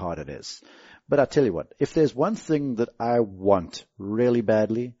I know how hard it is. But I tell you what, if there's one thing that I want really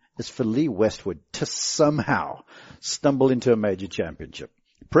badly, is for Lee Westwood to somehow stumble into a major championship.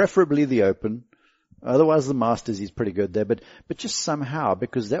 Preferably the Open. Otherwise the Masters, he's pretty good there. But just somehow,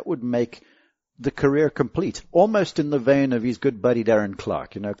 because that would make the career complete. Almost in the vein of his good buddy Darren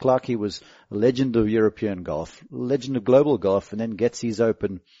Clarke. Clarke, he was a legend of European golf, legend of global golf, and then gets his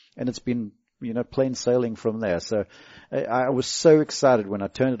Open. And it's been, plain sailing from there. So I was so excited when I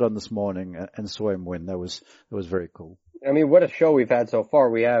turned it on this morning and saw him win. That was very cool. I mean, what a show we've had so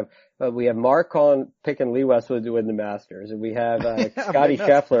far. We have Mark picking Lee Westwood to win the Masters, and we have Scotty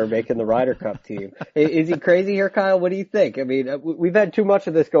Scheffler making the Ryder Cup team. Is he crazy here, Kyle? What do you think? I mean, we've had too much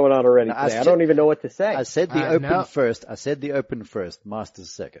of this going on already today. I don't even know what to say. I said the Open first. Masters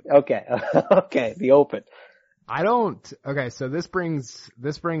second. Okay. Okay. The Open. Okay, so this brings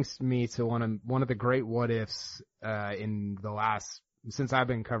me to one of the great what ifs, since I've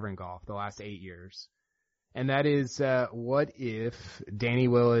been covering golf, the last 8 years. And that is, what if Danny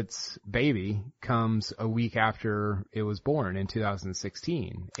Willett's baby comes a week after it was born in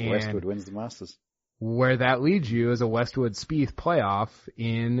 2016? And Westwood wins the Masters. Where that leads you is a Westwood Spieth playoff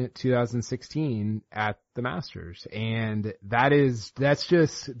in 2016 at the Masters. And that's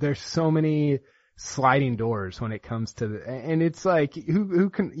just, there's so many sliding doors when it comes to and it's like, who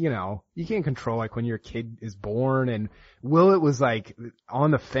can, you can't control like when your kid is born, and Willett was like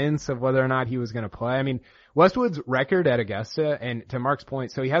on the fence of whether or not he was going to play. I mean, Westwood's record at Augusta, and to Mark's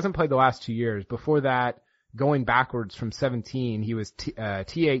point, so he hasn't played the last 2 years. Before that, going backwards from 17, he was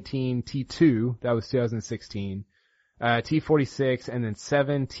T18, T2, that was 2016, T46, and then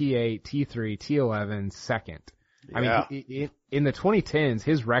 7, T8, T3, T11, second. I mean, in the 2010s,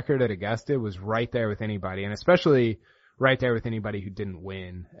 his record at Augusta was right there with anybody, and especially right there with anybody who didn't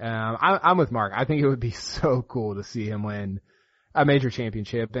win. I'm with Mark. I think it would be so cool to see him win a major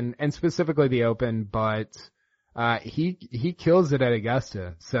championship and specifically the Open, but he kills it at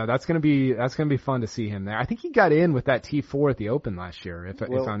Augusta. So that's going to be fun to see him there. I think he got in with that T4 at the Open last year, if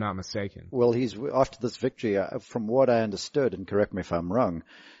I'm not mistaken. Well, he's, after this victory, from what I understood, and correct me if I'm wrong,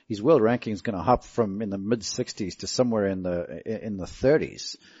 his world ranking is going to hop from in the mid 60s to somewhere in the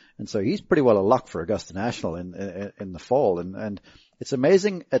 30s. And so he's pretty well a lock for Augusta National in the fall. And it's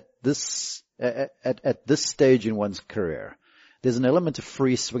amazing at this stage in one's career. There's an element of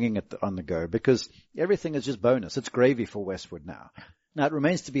free swinging on the go because everything is just bonus. It's gravy for Westwood now. Now it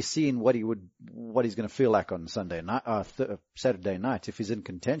remains to be seen what he's going to feel like on Sunday night, Saturday night if he's in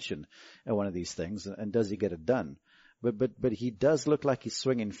contention at one of these things, and does he get it done? But he does look like he's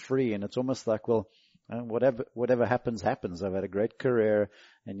swinging free, and it's almost like, well, whatever happens. I've had a great career,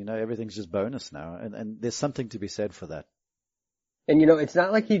 and everything's just bonus now, and there's something to be said for that. And it's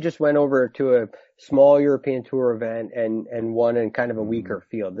not like he just went over to a small European Tour event and won in kind of a weaker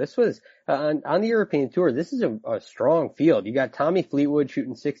field. This was on the European Tour. This is a strong field. You got Tommy Fleetwood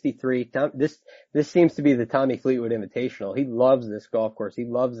shooting 63. This seems to be the Tommy Fleetwood Invitational. He loves this golf course. He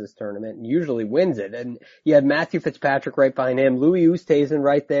loves this tournament and usually wins it. And you had Matthew Fitzpatrick right behind him, Louis Oosthuizen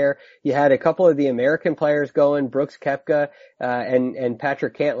right there. You had a couple of the American players going, Brooks Koepka and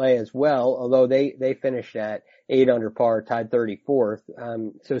Patrick Cantlay as well, although they finished at 8 under par, tied 34th.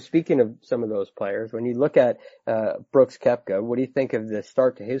 So speaking of some of those players, when you look at Brooks Koepka, what do you think of the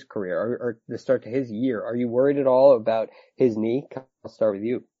start to his career or the start to his year? Are you worried at all about his knee? I'll start with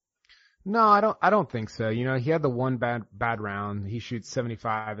you. No, I don't think so. He had the one bad round. He shoots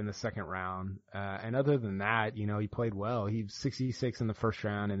 75 in the second round. And other than that, he played well. He was 66 in the first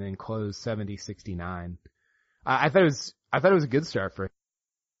round and then closed 70-69. I thought it was a good start for him.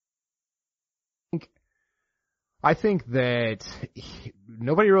 I think that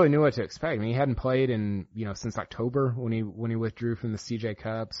nobody really knew what to expect. I mean, he hadn't played since October when he withdrew from the CJ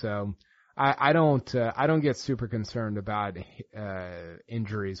Cup. So I don't get super concerned about,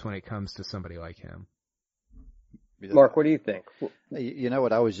 injuries when it comes to somebody like him. Mark, what do you think? You know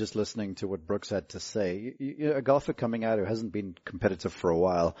what? I was just listening to what Brooks had to say. A golfer coming out who hasn't been competitive for a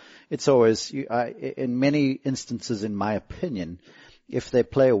while, it's always, in many instances, in my opinion, if they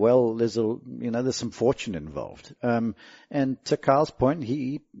play well, there's some fortune involved. And to Kyle's point,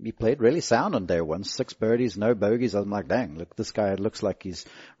 he played really sound on day one. 6 birdies, no bogeys. I'm like, dang, look, this guy looks like he's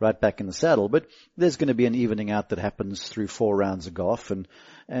right back in the saddle. But there's going to be an evening out that happens through 4 rounds of golf. And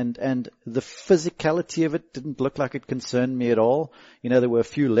the physicality of it didn't look like it concerned me at all. There were a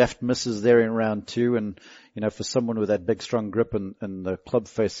few left misses there in round 2. And, for someone with that big, strong grip and the club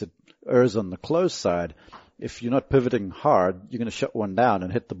face that errs on the close side, if you're not pivoting hard, you're going to shut one down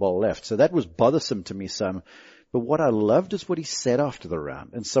and hit the ball left. So that was bothersome to me some. But what I loved is what he said after the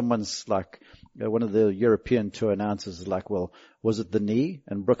round. And someone's like, one of the European Tour announcers is like, well, was it the knee?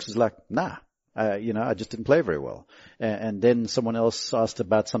 And Brooks is like, nah, I just didn't play very well. And then someone else asked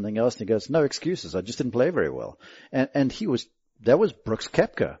about something else and he goes, no excuses. I just didn't play very well. And that was Brooks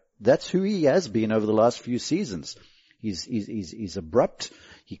Koepka. That's who he has been over the last few seasons. He's abrupt.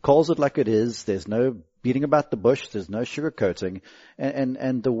 He calls it like it is. There's no beating about the bush. There's no sugarcoating.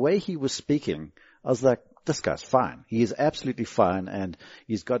 And the way he was speaking, I was like, this guy's fine. He is absolutely fine. And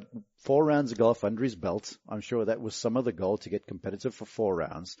he's got 4 rounds of golf under his belt. I'm sure that was some of the goal to get competitive for 4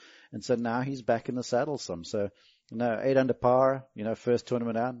 rounds. And so now he's back in the saddle some. So, 8 under par, first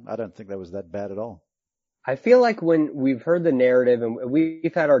tournament out. I don't think that was that bad at all. I feel like when we've heard the narrative and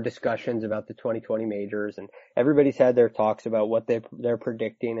we've had our discussions about the 2020 majors and everybody's had their talks about what they're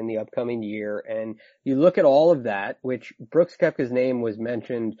predicting in the upcoming year. And you look at all of that, which Brooks Koepka's name was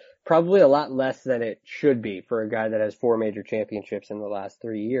mentioned probably a lot less than it should be for a guy that has 4 major championships in the last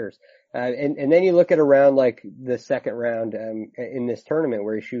 3 years. And then you look at a round like the second round, in this tournament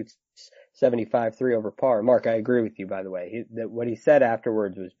where he shoots 75-3 over par. Mark, I agree with you, by the way. What he said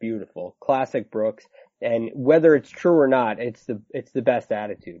afterwards was beautiful. Classic Brooks. And whether it's true or not, it's the best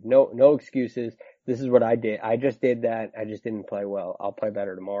attitude. No excuses. This is what I did. I just did that. I just didn't play well. I'll play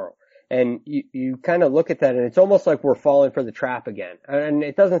better tomorrow. And you kind of look at that and it's almost like we're falling for the trap again. And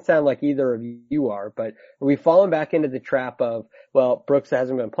it doesn't sound like either of you are, but we've fallen back into the trap of, well, Brooks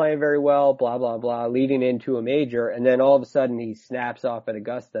hasn't been playing very well, blah, blah, blah, leading into a major. And then all of a sudden he snaps off at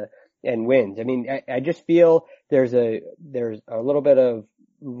Augusta and wins. I mean, I just feel there's a little bit of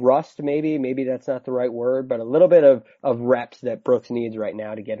rust, maybe that's not the right word, but a little bit of reps that Brooks needs right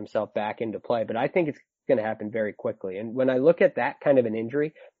now to get himself back into play. But I think it's going to happen very quickly. And when I look at that kind of an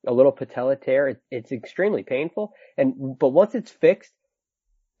injury, a little patella tear, it's extremely painful. But once it's fixed,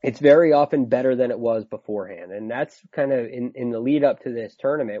 it's very often better than it was beforehand. And that's kind of in the lead up to this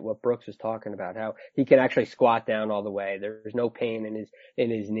tournament, what Brooks was talking about, how he can actually squat down all the way. There's no pain in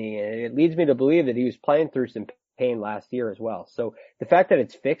his knee. And it leads me to believe that he was playing through some pain last year as well. So the fact that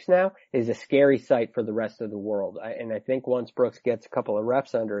it's fixed now is a scary sight for the rest of the world. And I think once Brooks gets a couple of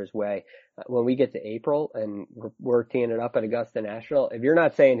reps under his way, when we get to April and we're teeing it up at Augusta National, if you're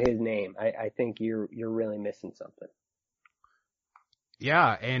not saying his name, I think you're really missing something.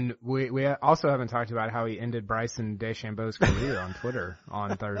 Yeah, and we also haven't talked about how he ended Bryson DeChambeau's career on Twitter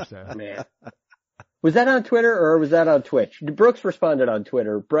on Thursday. Man. Was that on Twitter or was that on Twitch? Brooks responded on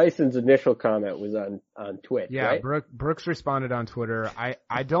Twitter. Bryson's initial comment was on Twitch, yeah, right? Brooks responded on Twitter.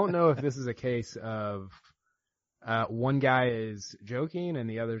 I don't know if this is a case of one guy is joking and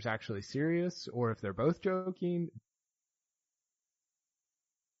the other's actually serious, or if they're both joking.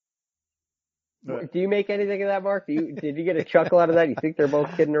 Do you make anything of that, Mark? Did you get a chuckle out of that? You think they're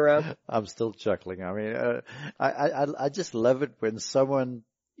both kidding around? I'm still chuckling. I mean, I just love it when someone,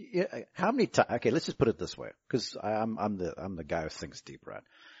 how many times, okay, let's just put it this way, because I'm the guy who thinks deep, right?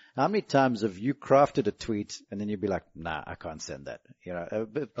 How many times have you crafted a tweet and then you'd be like, nah, I can't send that,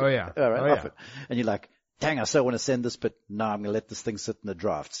 Oh yeah. All right, oh, off yeah. it. And you're like, dang, I so want to send this, but no, I'm going to let this thing sit in the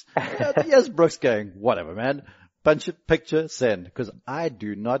drafts. Yes, Brooks going, whatever, man. Punch it, picture, send, because I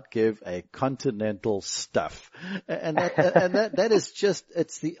do not give a continental stuff. And that is just,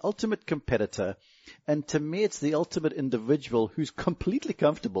 it's the ultimate competitor. And to me, it's the ultimate individual who's completely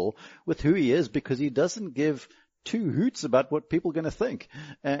comfortable with who he is because he doesn't give two hoots about what people are going to think.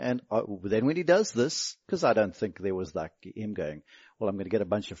 And then when he does this, because I don't think there was like him going, well, I'm going to get a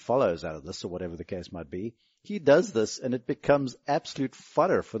bunch of follows out of this or whatever the case might be. He does this and it becomes absolute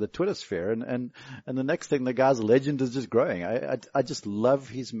fodder for the Twitter sphere. And the next thing, the guy's legend is just growing. I just love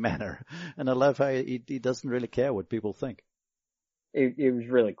his manner and I love how he doesn't really care what people think. It was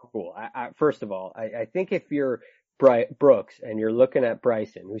really cool. First of all, I think if you're Brooks and you're looking at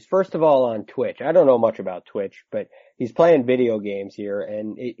Bryson, who's first of all on Twitch. I don't know much about Twitch, but he's playing video games here.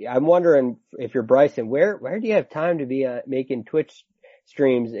 And I'm wondering if you're Bryson, where do you have time to be making Twitch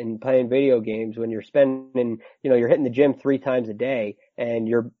streams and playing video games when you're spending, you're hitting the gym 3 times a day and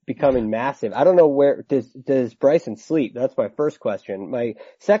you're becoming massive? I don't know where does Bryson sleep? That's my first question. My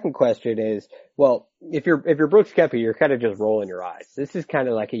second question is, well, if you're Brooks Koepka, you're kind of just rolling your eyes. This is kind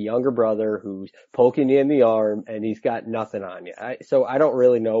of like a younger brother who's poking you in the arm and he's got nothing on you. So I don't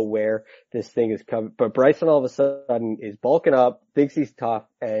really know where this thing is coming, but Bryson all of a sudden is bulking up, thinks he's tough,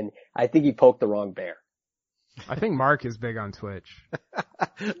 and I think he poked the wrong bear. I think Mark is big on Twitch.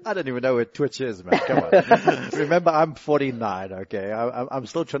 I don't even know where Twitch is, man. Come on. Remember, I'm 49, okay? I'm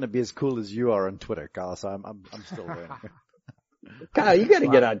still trying to be as cool as you are on Twitter, Kyle, so I'm still learning. Kyle, you gotta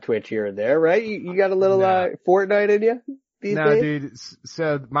get on Twitch here and there, right? You got a little, Fortnite in you these days? Dude.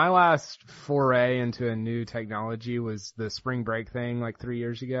 So my last foray into a new technology was the spring break thing like 3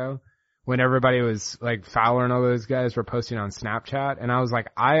 years ago, when everybody was like Fowler and all those guys were posting on Snapchat. And I was like,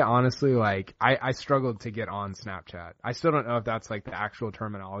 I honestly I struggled to get on Snapchat. I still don't know if that's like the actual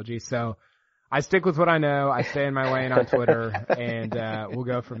terminology. So I stick with what I know. I stay in my lane on Twitter and, we'll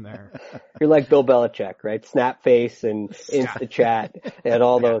go from there. You're like Bill Belichick, right? Snap face and Insta-chat and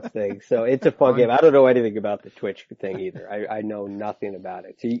all those things. So it's a fun game. I don't know anything about the Twitch thing either. I know nothing about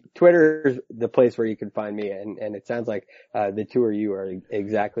it. So Twitter's the place where you can find me, and it sounds like, the two of you are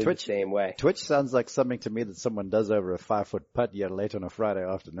exactly the same way. Twitch sounds like something to me that someone does over a 5-foot putt yet late on a Friday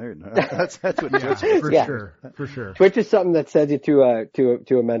afternoon. That's what Twitch is. For sure. Twitch is something that sends you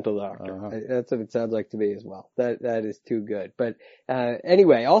to a mental doctor. Uh-huh. That's what it sounds like to me as well. That is too good. But,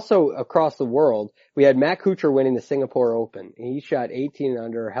 anyway, also across the world, we had Matt Kuchar winning the Singapore Open. He shot 18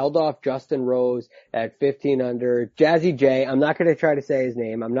 under, held off Justin Rose at 15 under. Jazzy J, I'm not going to try to say his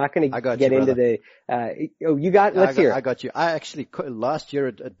name. I'm not going to get into the, let's hear it. I got you. I actually, last year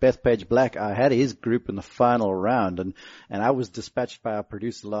at Bethpage Black, I had his group in the final round and I was dispatched by our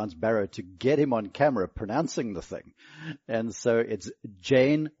producer Lance Barrow to get him on camera pronouncing the thing. And so it's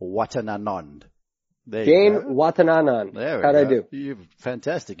Jane Watananond. Jane Watananond. How'd I do? You're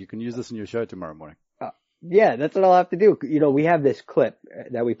fantastic. You can use this in your show tomorrow morning. Yeah, that's what I'll have to do. We have this clip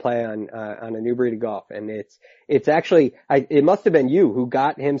that we play on A New Breed of Golf, and it's actually, it must have been you who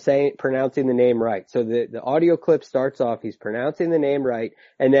got him pronouncing the name right. So the audio clip starts off, he's pronouncing the name right,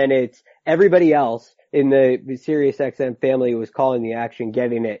 and then it's everybody else in the Sirius XM family who was calling the action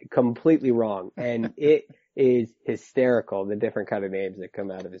getting it completely wrong. And it is hysterical, the different kind of names that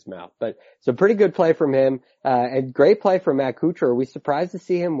come out of his mouth. But so pretty good play from him, and great play from Matt Kuchar. Are we surprised to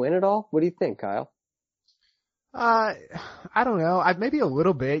see him win it all? What do you think, Kyle? I don't know. Maybe a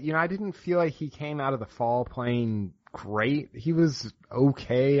little bit. I didn't feel like he came out of the fall playing great. He was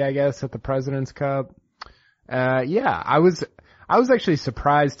okay, I guess, at the President's Cup. Yeah, I was actually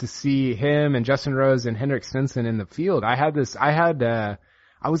surprised to see him and Justin Rose and Henrik Stenson in the field. I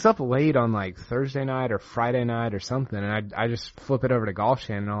was up late on like Thursday night or Friday night or something, and I just flip it over to Golf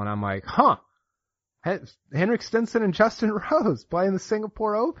Channel and I'm like, Henrik Stenson and Justin Rose playing the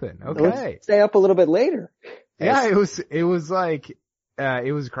Singapore Open. Okay. Let's stay up a little bit later. Yeah, it was it was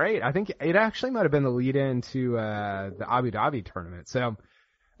great. I think it actually might have been the lead in to, the Abu Dhabi tournament. So,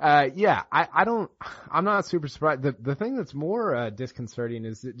 yeah, I'm not super surprised. The thing that's more, disconcerting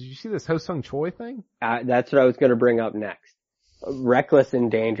is that, did you see this Ho-Sung Choi thing? That's what I was going to bring up next. Reckless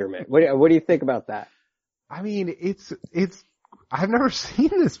endangerment. What do you think about that? I mean, I've never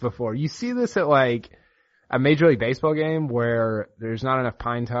seen this before. You see this at like a Major League Baseball game where there's not enough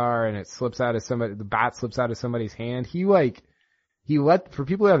pine tar and the bat slips out of somebody's hand. For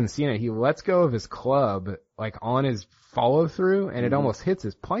people who haven't seen it, he lets go of his club, like on his follow through, and it almost hits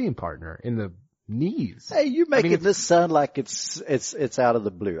his playing partner in the knees. Hey, you making this sound like it's out of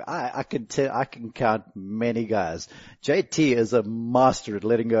the blue. I can count many guys. JT is a master at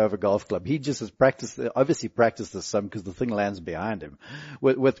letting go of a golf club. He just has obviously practiced this some because the thing lands behind him.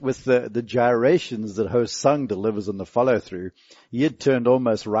 With the gyrations that Ho-Sung delivers on the follow through, he had turned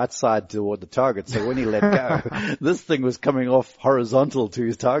almost right side toward the target. So when he let go, this thing was coming off horizontal to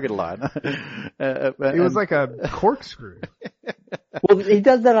his target line. It was like a corkscrew. Well, he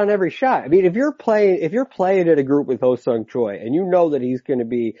does that on every shot. I mean, if you're playing at a group with Ho-Sung Choi and you know that he's going to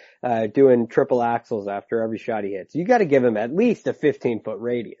be doing triple axles after every shot he hits, you got to give him at least a 15-foot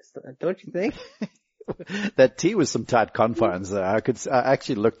radius, don't you think? That tee was some tight confines there. I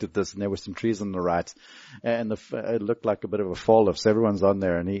actually looked at this and there were some trees on the right and it looked like a bit of a fall off. So everyone's on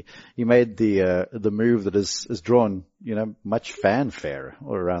there and he made the move that is drawn, much fanfare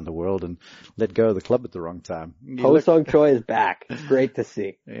all around the world and let go of the club at the wrong time. Ho-Sung Choi is back. It's great to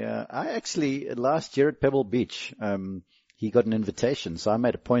see. Yeah. I actually, last year at Pebble Beach, he got an invitation. So I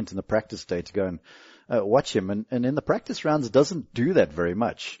made a point in the practice day to go and watch him. And in the practice rounds, doesn't do that very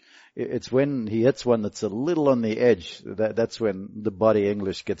much. It's when he hits one that's a little on the edge, that's when the body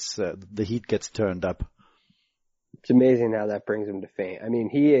English gets, the heat gets turned up. It's amazing how that brings him to fame. I mean,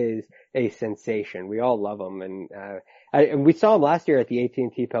 he is a sensation. We all love him. And we saw him last year at the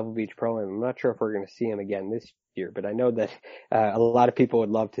AT&T Pebble Beach Pro-Am. I'm not sure if we're going to see him again this year, but I know that a lot of people would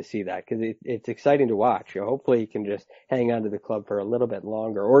love to see that because it's exciting to watch. Hopefully he can just hang on to the club for a little bit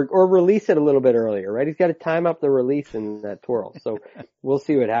longer or release it a little bit earlier, right? He's got to time up the release in that twirl. So we'll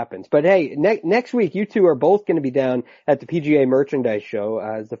see what happens. But hey, next week you two are both going to be down at the PGA Merchandise Show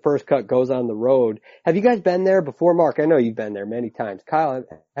as the first cut goes on the road. Have you guys been there before, Mark? I know you've been there many times. Kyle,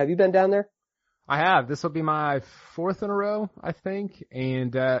 have you been down there? I have. This will be my 4th in a row, I think.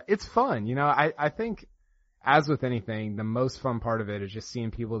 And, it's fun. I think as with anything, the most fun part of it is just seeing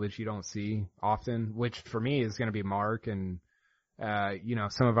people that you don't see often, which for me is going to be Mark and,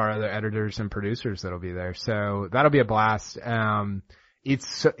 some of our other editors and producers that'll be there. So that'll be a blast.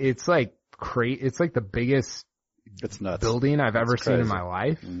 It's like the biggest building I've ever seen in my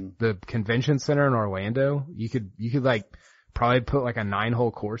life. Mm-hmm. The convention center in Orlando. You could like probably put like a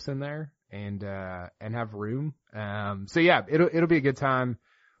 9-hole course in there and have room. So yeah, it'll be a good time.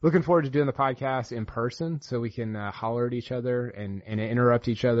 Looking forward to doing the podcast in person so we can holler at each other and interrupt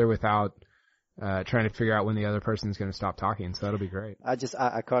each other without trying to figure out when the other person's going to stop talking. So that'll be great.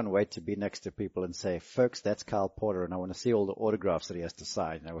 I can't wait to be next to people and say, folks, that's Kyle Porter, and I want to see all the autographs that he has to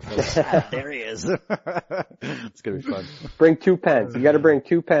sign. There he is. It's going to be fun. Bring 2 pens. You got to bring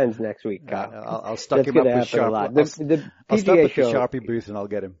 2 pens next week, Kyle. I'll stock him up with Sharpie. I'll stop at the Sharpie booth and I'll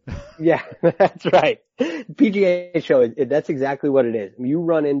get him. Yeah, that's right. PGA show, that's exactly what it is. You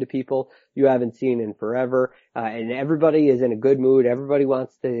run into people you haven't seen in forever, and everybody is in a good mood. Everybody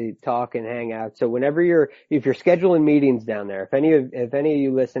wants to talk and hang out. So if you're scheduling meetings down there, if any of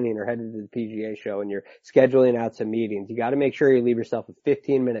you listening are headed to the PGA show and you're scheduling out some meetings, you got to make sure you leave yourself a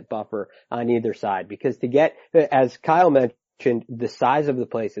 15-minute buffer on either side, because as Kyle mentioned, the size of the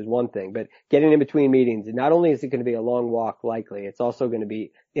place is one thing, but getting in between meetings, not only is it going to be a long walk likely, it's also going to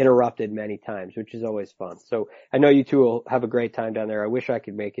be interrupted many times, which is always fun. So I know you two will have a great time down there. I wish I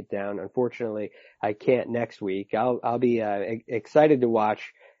could make it down. Unfortunately, I can't next week. I'll be excited to watch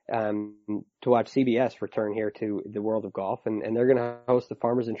to watch CBS return here to the world of golf, and they're going to host the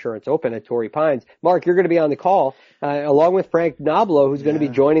Farmers Insurance Open at Torrey Pines. Mark, you're going to be on the call, along with Frank Noblo, who's going to be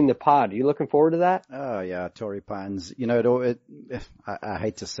joining the pod. Are you looking forward to that? Oh yeah, Torrey Pines. You know, I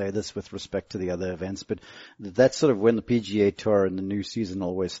hate to say this with respect to the other events, but that's sort of when the PGA Tour and the new season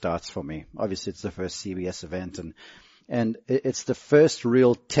always starts for me. Obviously it's the first CBS event, and it's the first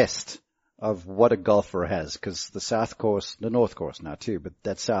real test of what a golfer has, because the North Course now too, but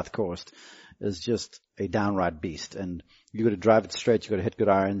that South Coast is just a downright beast, and you got to drive it straight, you got to hit good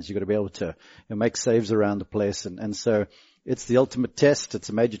irons, you got to be able to make saves around the place, and so it's the ultimate test. It's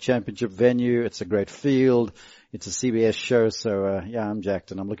a major championship venue, it's a great field, it's a CBS show, so yeah, I'm jacked,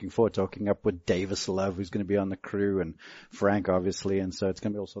 and I'm looking forward to hooking up with Davis Love, who's going to be on the crew, and Frank obviously, and so it's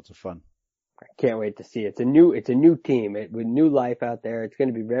going to be all sorts of fun. I can't wait to see it. It's a new team with new life out there. It's going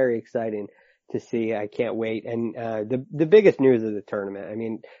to be very exciting to see. I can't wait. And the biggest news of the tournament, I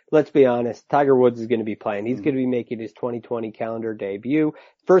mean, let's be honest, Tiger Woods is going to be playing. He's going to be making his 2020 calendar debut.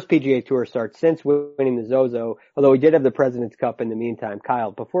 First PGA Tour start since winning the Zozo, although he did have the President's Cup in the meantime.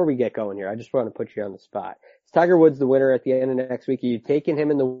 Kyle, before we get going here, I just want to put you on the spot. Is Tiger Woods the winner at the end of next week? Are you taking him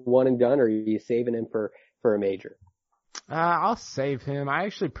in the one and done, or are you saving him for a major? I'll save him. I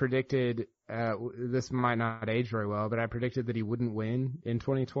actually predicted, this might not age very well, but I predicted that he wouldn't win in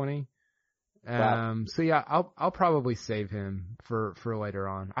 2020. Wow. So yeah, I'll probably save him for later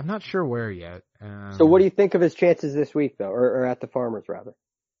on. I'm not sure where yet. So what do you think of his chances this week though, or at the Farmers rather?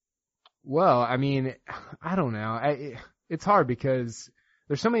 Well, I mean, I don't know. It's hard because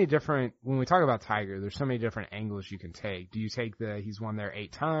there's so many different, when we talk about Tiger, there's so many different angles you can take. Do you take he's won there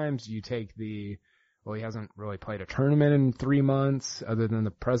 8 times? Do you take well, he hasn't really played a tournament in 3 months other than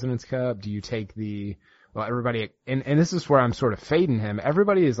the President's Cup? Do you take well, everybody, and this is where I'm sort of fading him.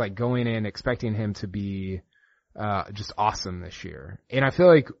 Everybody is like going in expecting him to be, just awesome this year. And I feel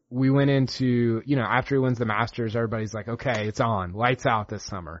like we went into, after he wins the Masters, everybody's like, okay, it's on, lights out this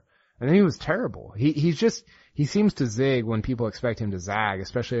summer. And then he was terrible. He seems to zig when people expect him to zag,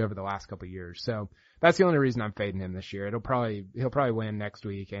 especially over the last couple of years. So that's the only reason I'm fading him this year. He'll probably win next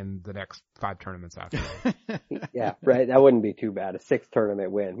week and the next 5 tournaments after that. Yeah, right. That wouldn't be too bad. A 6th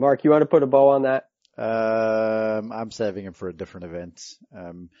tournament win. Mark, you want to put a bow on that? I'm saving him for a different event.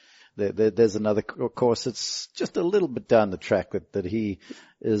 There's another course that's just a little bit down the track that he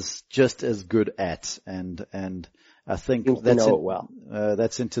is just as good at, and I think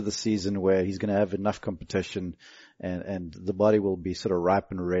that's into the season where he's going to have enough competition, and the body will be sort of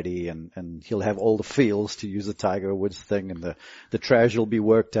ripe and ready, and he'll have all the feels, to use the Tiger Woods thing, and the trash will be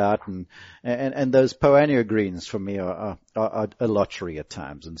worked out, and those Poanio greens for me are a lottery at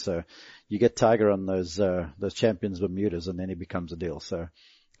times, and so you get Tiger on those Champions Bermudas, and then he becomes a deal. So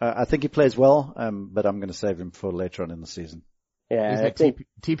I think he plays well, but I'm going to save him for later on in the season. Yeah, I think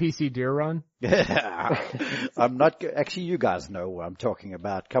TPC Deer Run. Yeah, I'm not. Actually, you guys know what I'm talking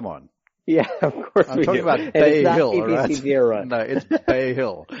about. Come on. Yeah, of course I'm talking about Bay Hill, right? Run. No, it's Bay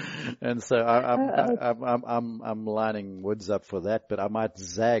Hill, and so I'm lining Woods up for that. But I might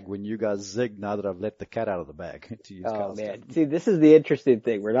zag when you guys zig now that I've let the cat out of the bag. To use oh man, see, this is the interesting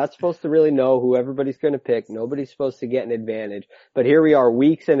thing. We're not supposed to really know who everybody's going to pick. Nobody's supposed to get an advantage. But here we are,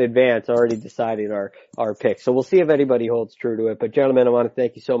 weeks in advance, already deciding our picks. So we'll see if anybody holds true to it. But gentlemen, I want to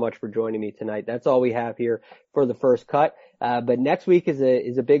thank you so much for joining me tonight. That's all we have here for the first cut. But next week is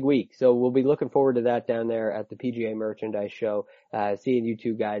a big week. So we'll be looking forward to that down there at the PGA Merchandise Show, seeing you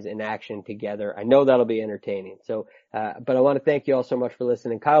two guys in action together. I know that'll be entertaining. So, but I want to thank you all so much for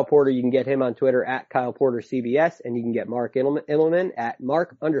listening. Kyle Porter, you can get him on Twitter at KylePorterCBS, and you can get Mark Immelman at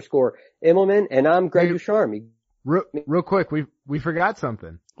Mark_Immelman, and I'm Greg Ducharme. Real quick, we forgot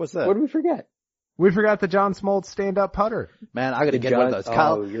something. What's that? What did we forget? We forgot the John Smoltz stand-up putter. Man, I got to get one of those.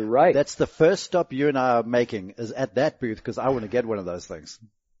 Kyle, oh, you're right. That's the first stop you and I are making, is at that booth, because I want to get one of those things.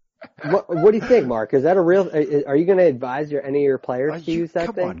 What do you think, Mark? Is that a real? Are you going to advise any of your players to use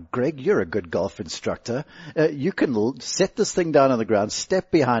that thing? Come on, Greg, you're a good golf instructor. You can set this thing down on the ground,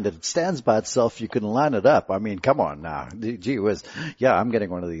 step behind it. It stands by itself. You can line it up. I mean, come on now. Gee whiz. Yeah, I'm getting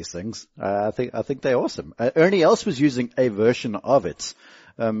one of these things. I think they're awesome. Ernie Els was using a version of it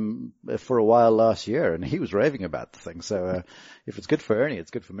for a while last year, and he was raving about the thing. So if it's good for Ernie, it's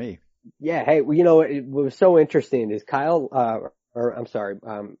good for me. Yeah. Hey, you know, what was so interesting is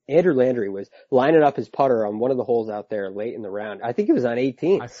Andrew Landry was lining up his putter on one of the holes out there late in the round. I think it was on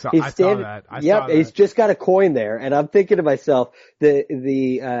 18. I saw that. He's just got a coin there, and I'm thinking to myself,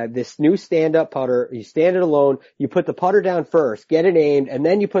 this new stand-up putter, you stand it alone, you put the putter down first, get it aimed, and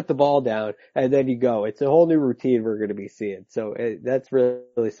then you put the ball down, and then you go. It's a whole new routine we're going to be seeing. So that's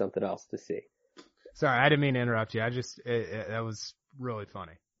really something else to see. Sorry, I didn't mean to interrupt you. That was really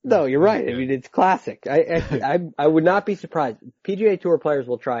funny. No, you're right. I mean, it's classic. I would not be surprised. PGA Tour players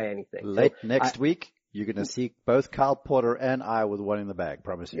will try anything. Late next week, you're going to see both Kyle Porter and I with one in the bag,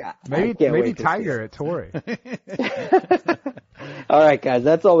 promise you. Yeah, maybe Tiger at Torrey. All right, guys,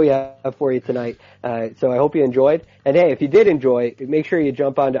 that's all we have for you tonight. So I hope you enjoyed. And hey, if you did enjoy, make sure you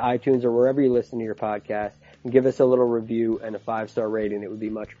jump onto iTunes or wherever you listen to your podcast and give us a little review and a 5-star rating. It would be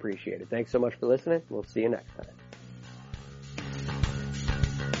much appreciated. Thanks so much for listening. We'll see you next time.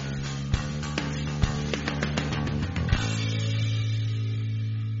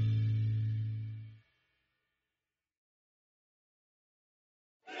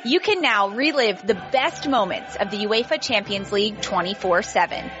 You can now relive the best moments of the UEFA Champions League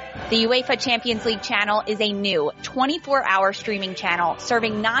 24/7. The UEFA Champions League channel is a new 24-hour streaming channel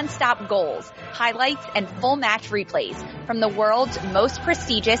serving non-stop goals, highlights, and full match replays from the world's most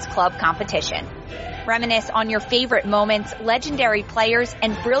prestigious club competition. Reminisce on your favorite moments, legendary players,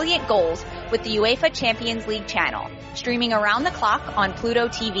 and brilliant goals with the UEFA Champions League channel, streaming around the clock on Pluto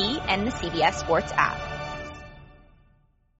TV and the CBS Sports app.